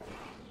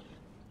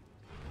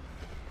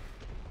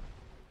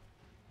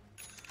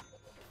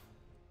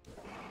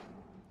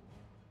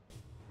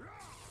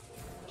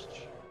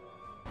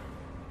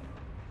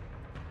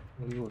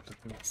 Юу болоод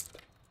юм бэ?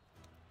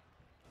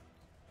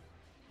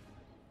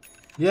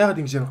 Яагаад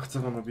ингэж явах гэж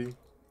байгаа юм би?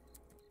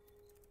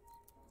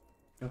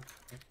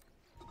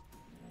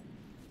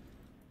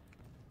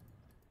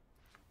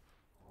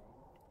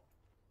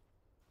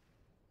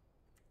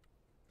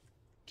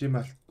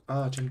 Жимал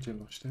жим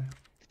багш тий.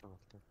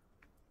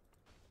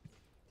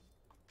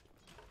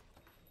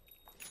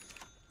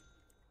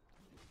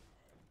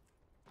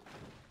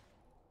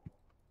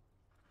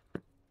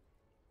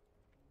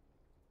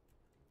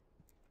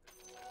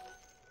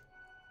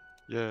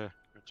 Яа,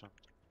 гэж юм.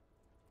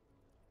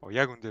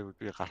 Яг үндэ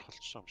би гарах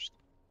болчихсон юм шүү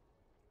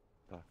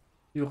дээ.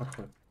 Юу гарах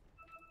вэ?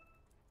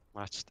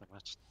 Матч.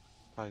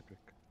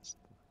 Buyback.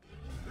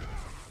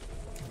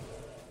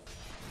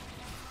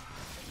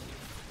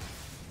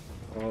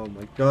 Oh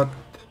my god.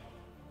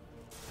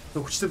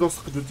 Хүчтэй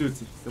дуусгах гэж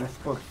үзье.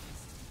 Дуусахгүй.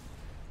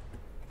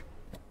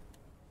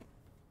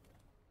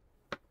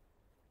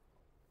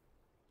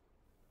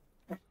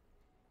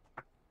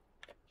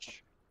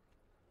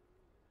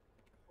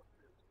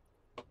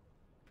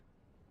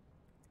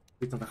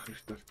 Бид нарах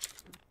хэрэгтэй.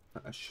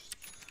 Аш.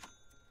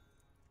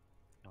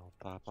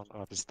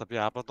 Би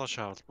абадон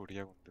шаавал бүр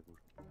яг үндэ бүр.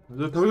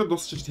 Тоглоод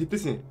дуусчих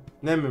хэдээсэн?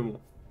 8 юм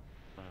уу?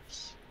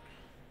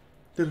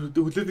 Тэр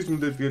хүлээдэг юм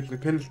дээр тэгээд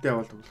пенальти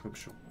аваад тоглох юм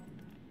шүү.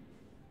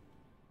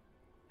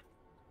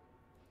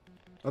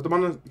 Одоо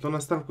манай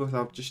Лунастаркос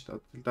авч шít.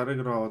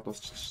 Дараагийн руу аваад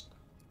дуусчих шít.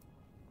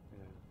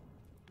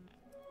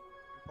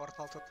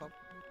 Портал тотлоо.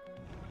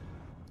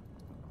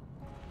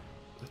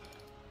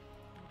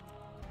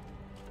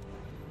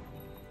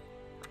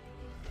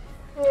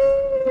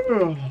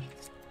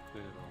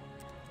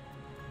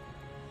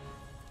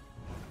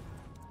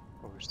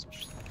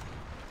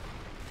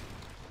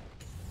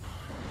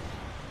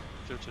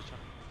 Чё.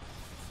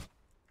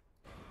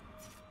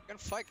 Can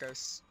fight,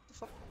 guys. The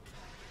fuck?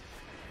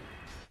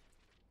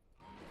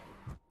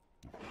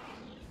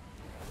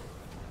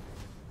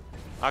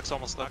 Axe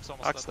almost dead.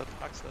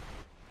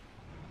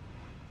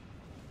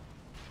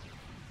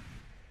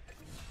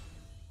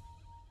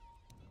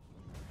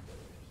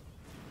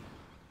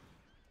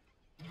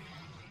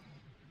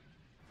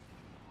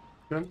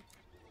 Good.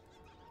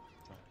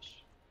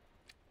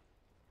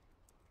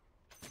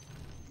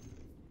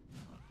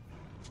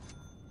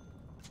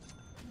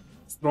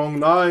 Strong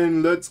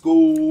 9, let's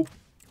go.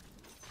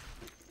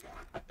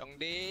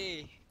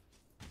 Dongdi.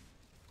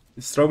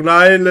 Strong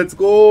 9, let's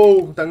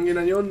go.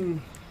 Tanginan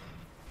yun.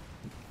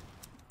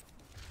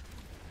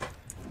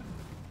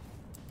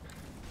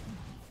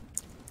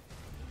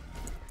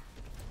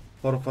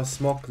 For a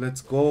smoke,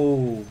 let's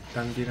go.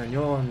 Tanginan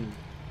yun.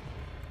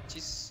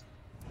 Cheese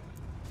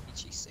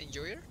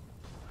enjoyer?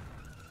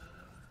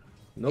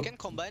 Nope. You can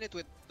combine it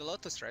with the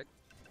lotus, right?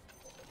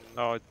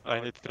 No, I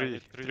need 3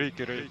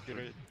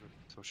 great.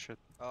 So shit.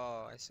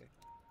 Oh, I see.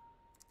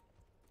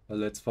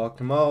 Let's fuck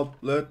him up.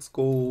 Let's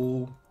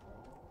go.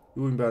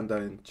 Юу юм бэ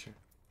даа энэ чи?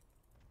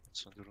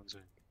 Сондөрөн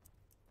зөө.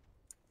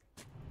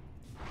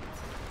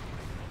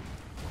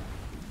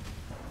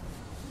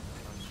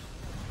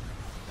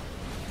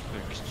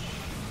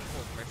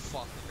 Oh my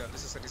fucking god,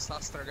 this is a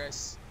disaster,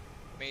 guys.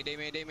 Mayday.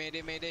 Made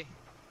it.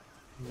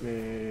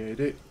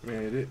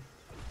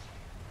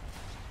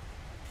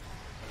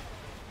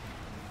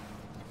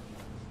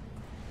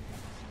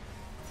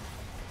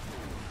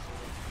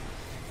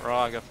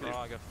 I got flip.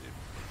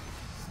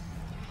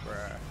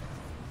 Bruh.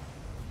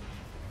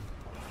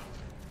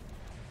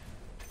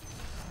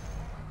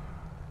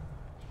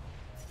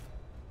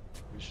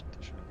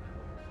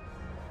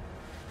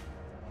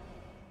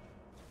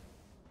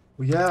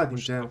 Яа тийм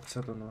жаа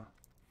уцаад байна.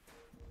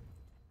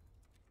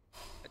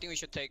 I think we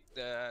should take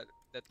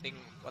the thing,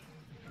 what,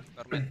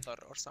 Tormentor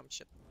or some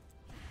shit.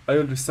 I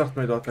will restart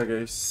my data,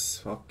 guys.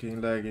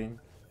 Fucking lagging.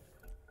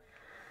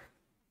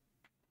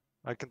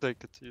 I can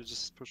take it. You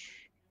just push.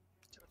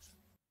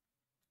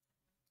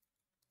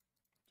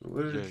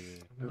 Зүгээр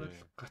Yeah.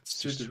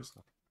 гацчихээ.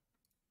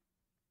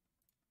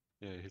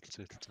 Yeah,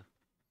 хэлцээ.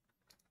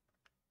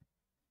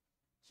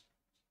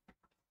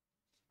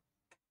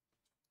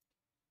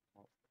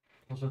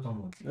 Тоглоод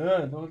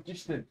байгаа юм. Тоглож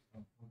штэ.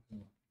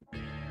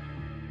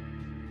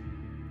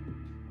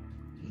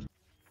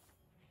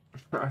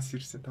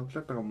 Серсен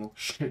тоглоод байгаа юм уу?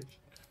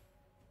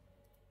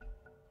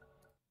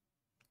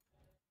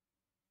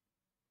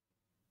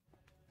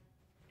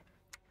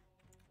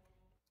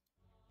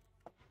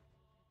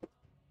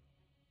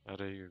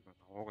 Арай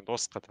уг нь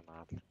дуусах гэдэг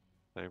наад.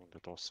 Яг үндэ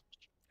дуусах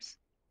гэж.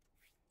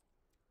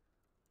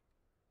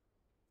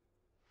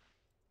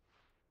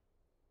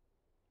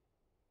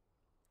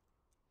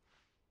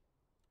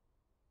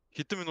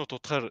 Хэдэн минут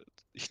утгаар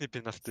эхний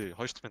пенальти,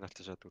 хоёр дахь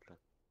пенальти шаад үлээ.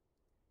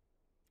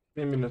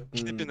 1 минут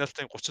Эхний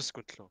пенальтийн 30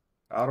 секунд л.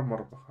 10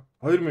 мар баха.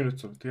 2 минут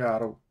зүг. Тэгээ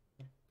 10.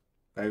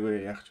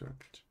 Айгүй яах ч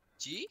бодож.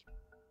 G?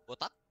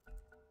 Botak?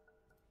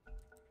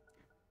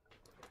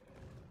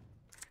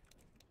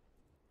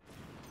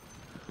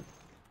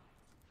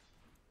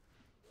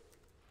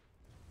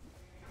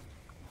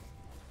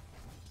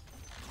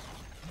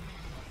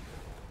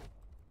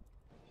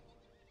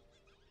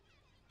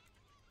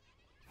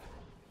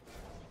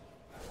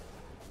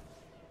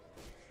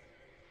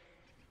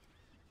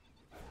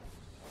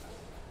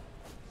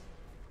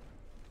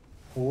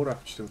 Өөр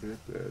авчлаа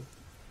тэгээд.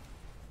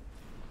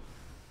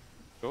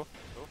 Go.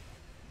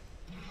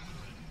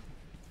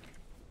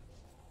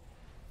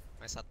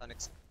 My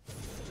satanics.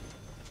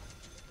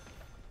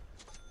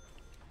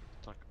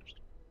 Так.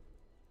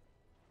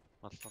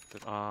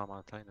 Маллаа.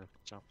 Маа тайнер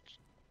jump.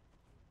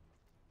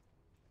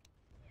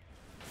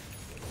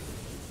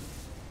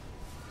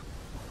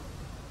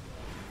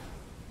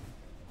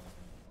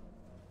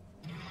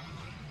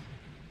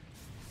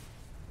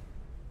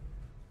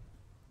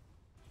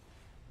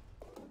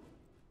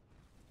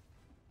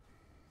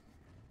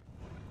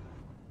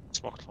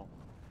 Smoke long.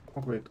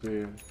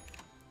 Окей.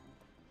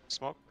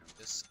 Smoke.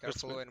 Just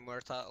careful when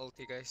Murta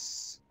ulti,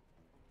 guys.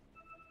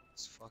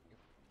 It's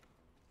fucking.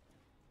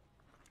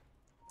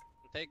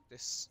 Take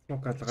this.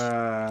 Мок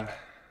алгаа.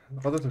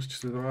 Гадаад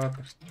төрчихсөн байгаа.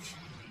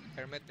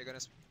 Hermit, they're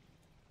gonna.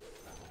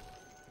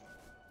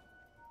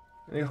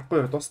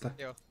 Яахгүй дуустаа.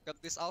 Yo, got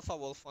this alpha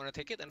wolf. Wanna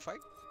take it and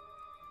fight?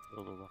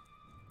 Go.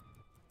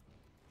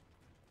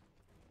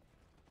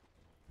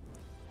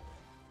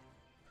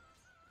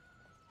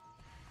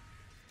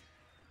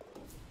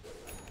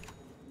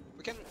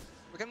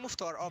 We can move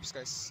to our ops,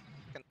 guys.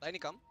 Can Tiny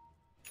come?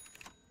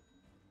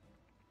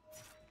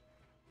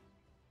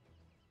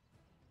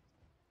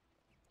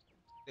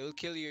 They will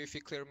kill you if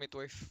you clear mid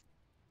wave.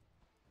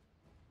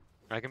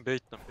 I can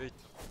bait them.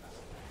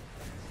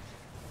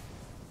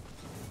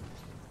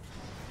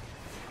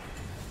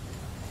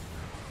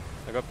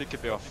 I got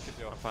BKB off.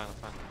 I'm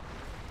fine.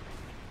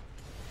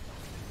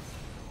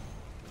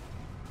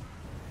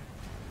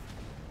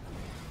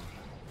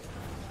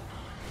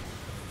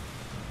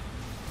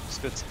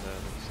 Spits in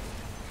there.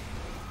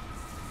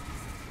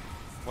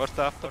 What's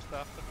after?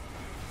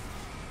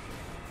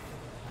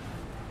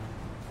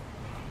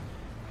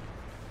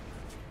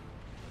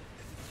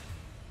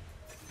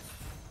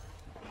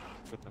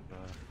 Good and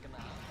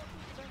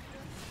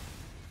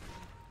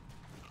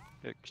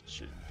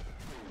Ekchi.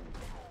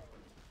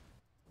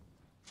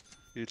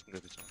 Хийлнэ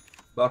гэж байна.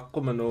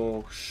 Баггүй мөн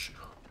үү.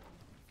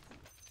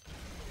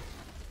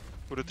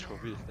 Бүрээд хөө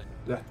би.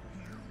 За.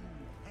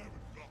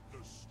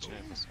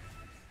 Чэмс.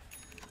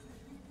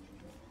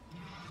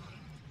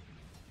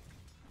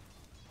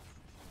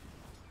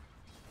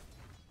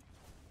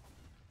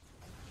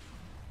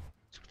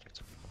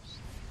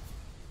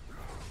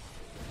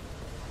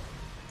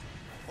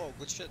 Oh,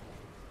 good shit.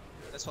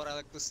 That's what I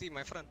like to see,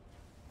 my friend.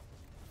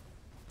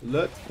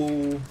 Let's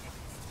go.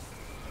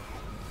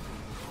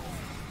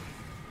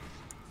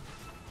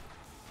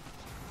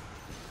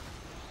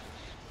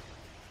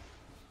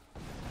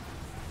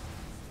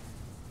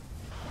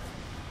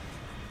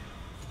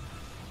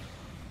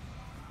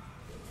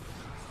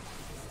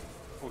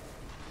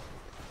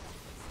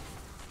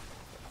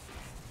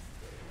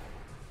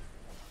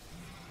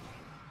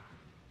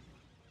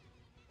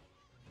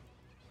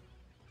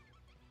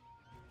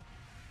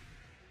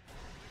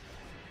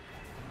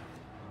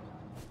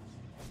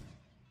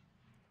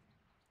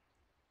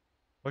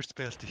 First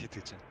penalty hit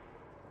гэж байна.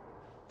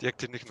 Яг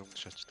тэрнийх нь өмнө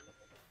шаачдаг.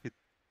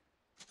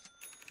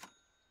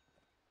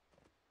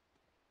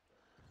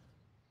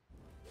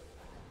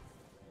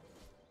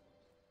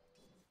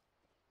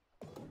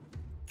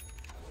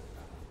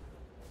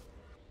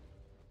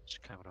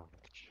 Камера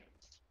унаач.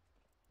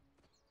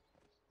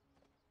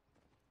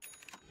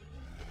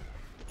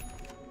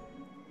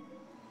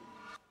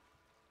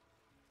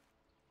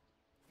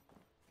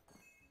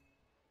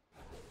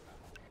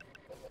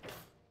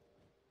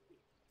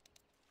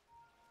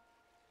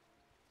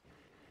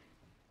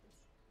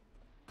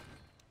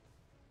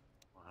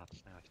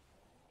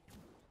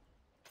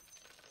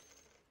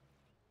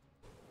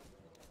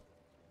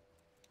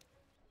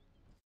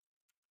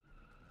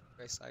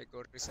 Guys, I go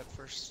reset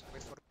first.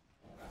 Wait for.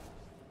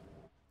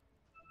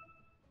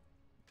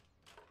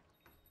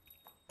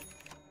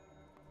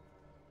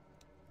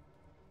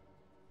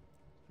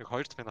 Яг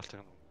хоёр пенальтиг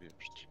нь би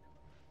явуулчих.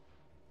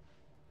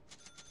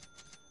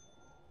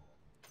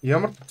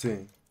 Ямар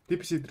тцээ?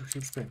 DPC дөрөв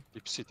шилжсэн.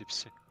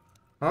 Дипси.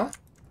 Аа?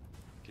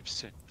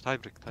 Дипси.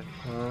 Тайбрек.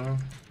 Аа.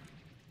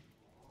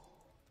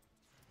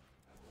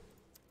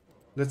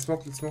 Let's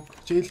smoke.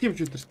 Чи элгийн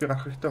хэмжүүдэрс би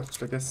гарах хэрэгтэй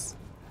болчихлоо guys.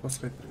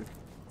 Босх хэвээр.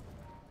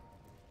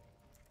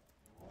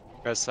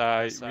 Guys,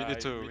 we need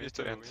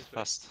to end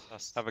fast.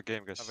 Have a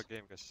game, guys.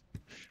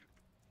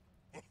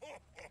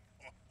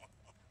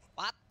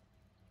 What?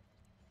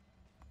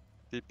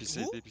 DPC.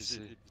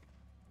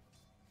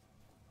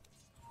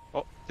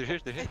 Oh, they're here.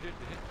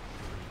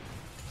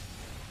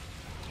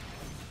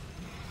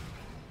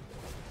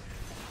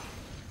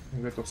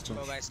 Ингээд дуусчих.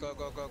 Go, guys, go.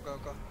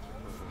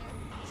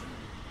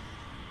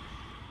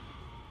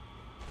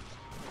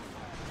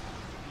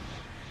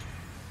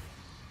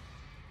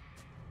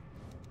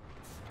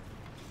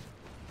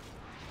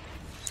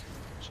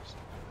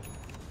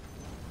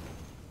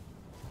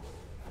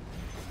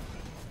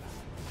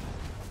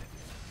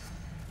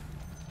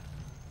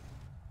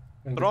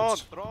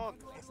 Drone.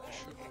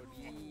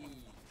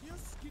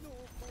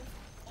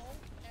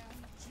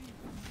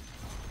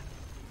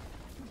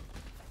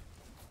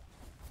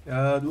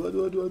 Яа, дуу.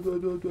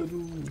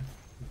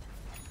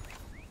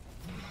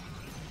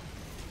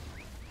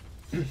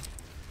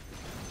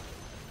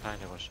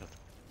 Тайны башаад.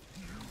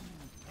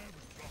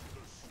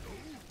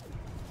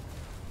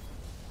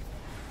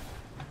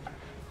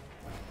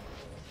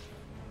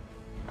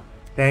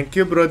 Thank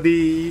you,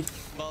 Brody.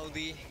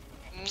 Baldi.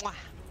 Mwah.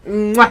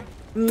 Mwah,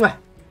 mwah.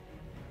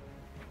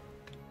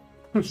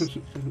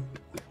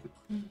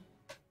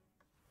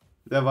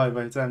 Давай,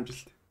 бай, за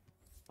амжилт.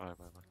 Бай.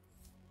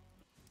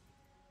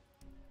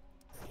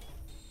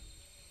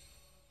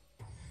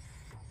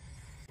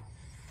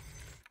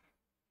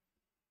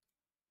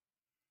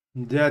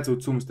 За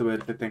зүг хүмүүстээ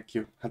баярлалаа. Thank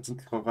you. Хазан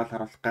толгой гал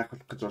харуулах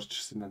гайхуулах гэж орж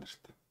ирсэн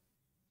нарт.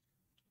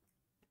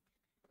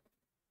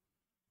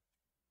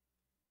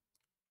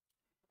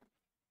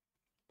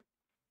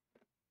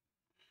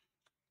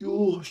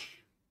 Ёо.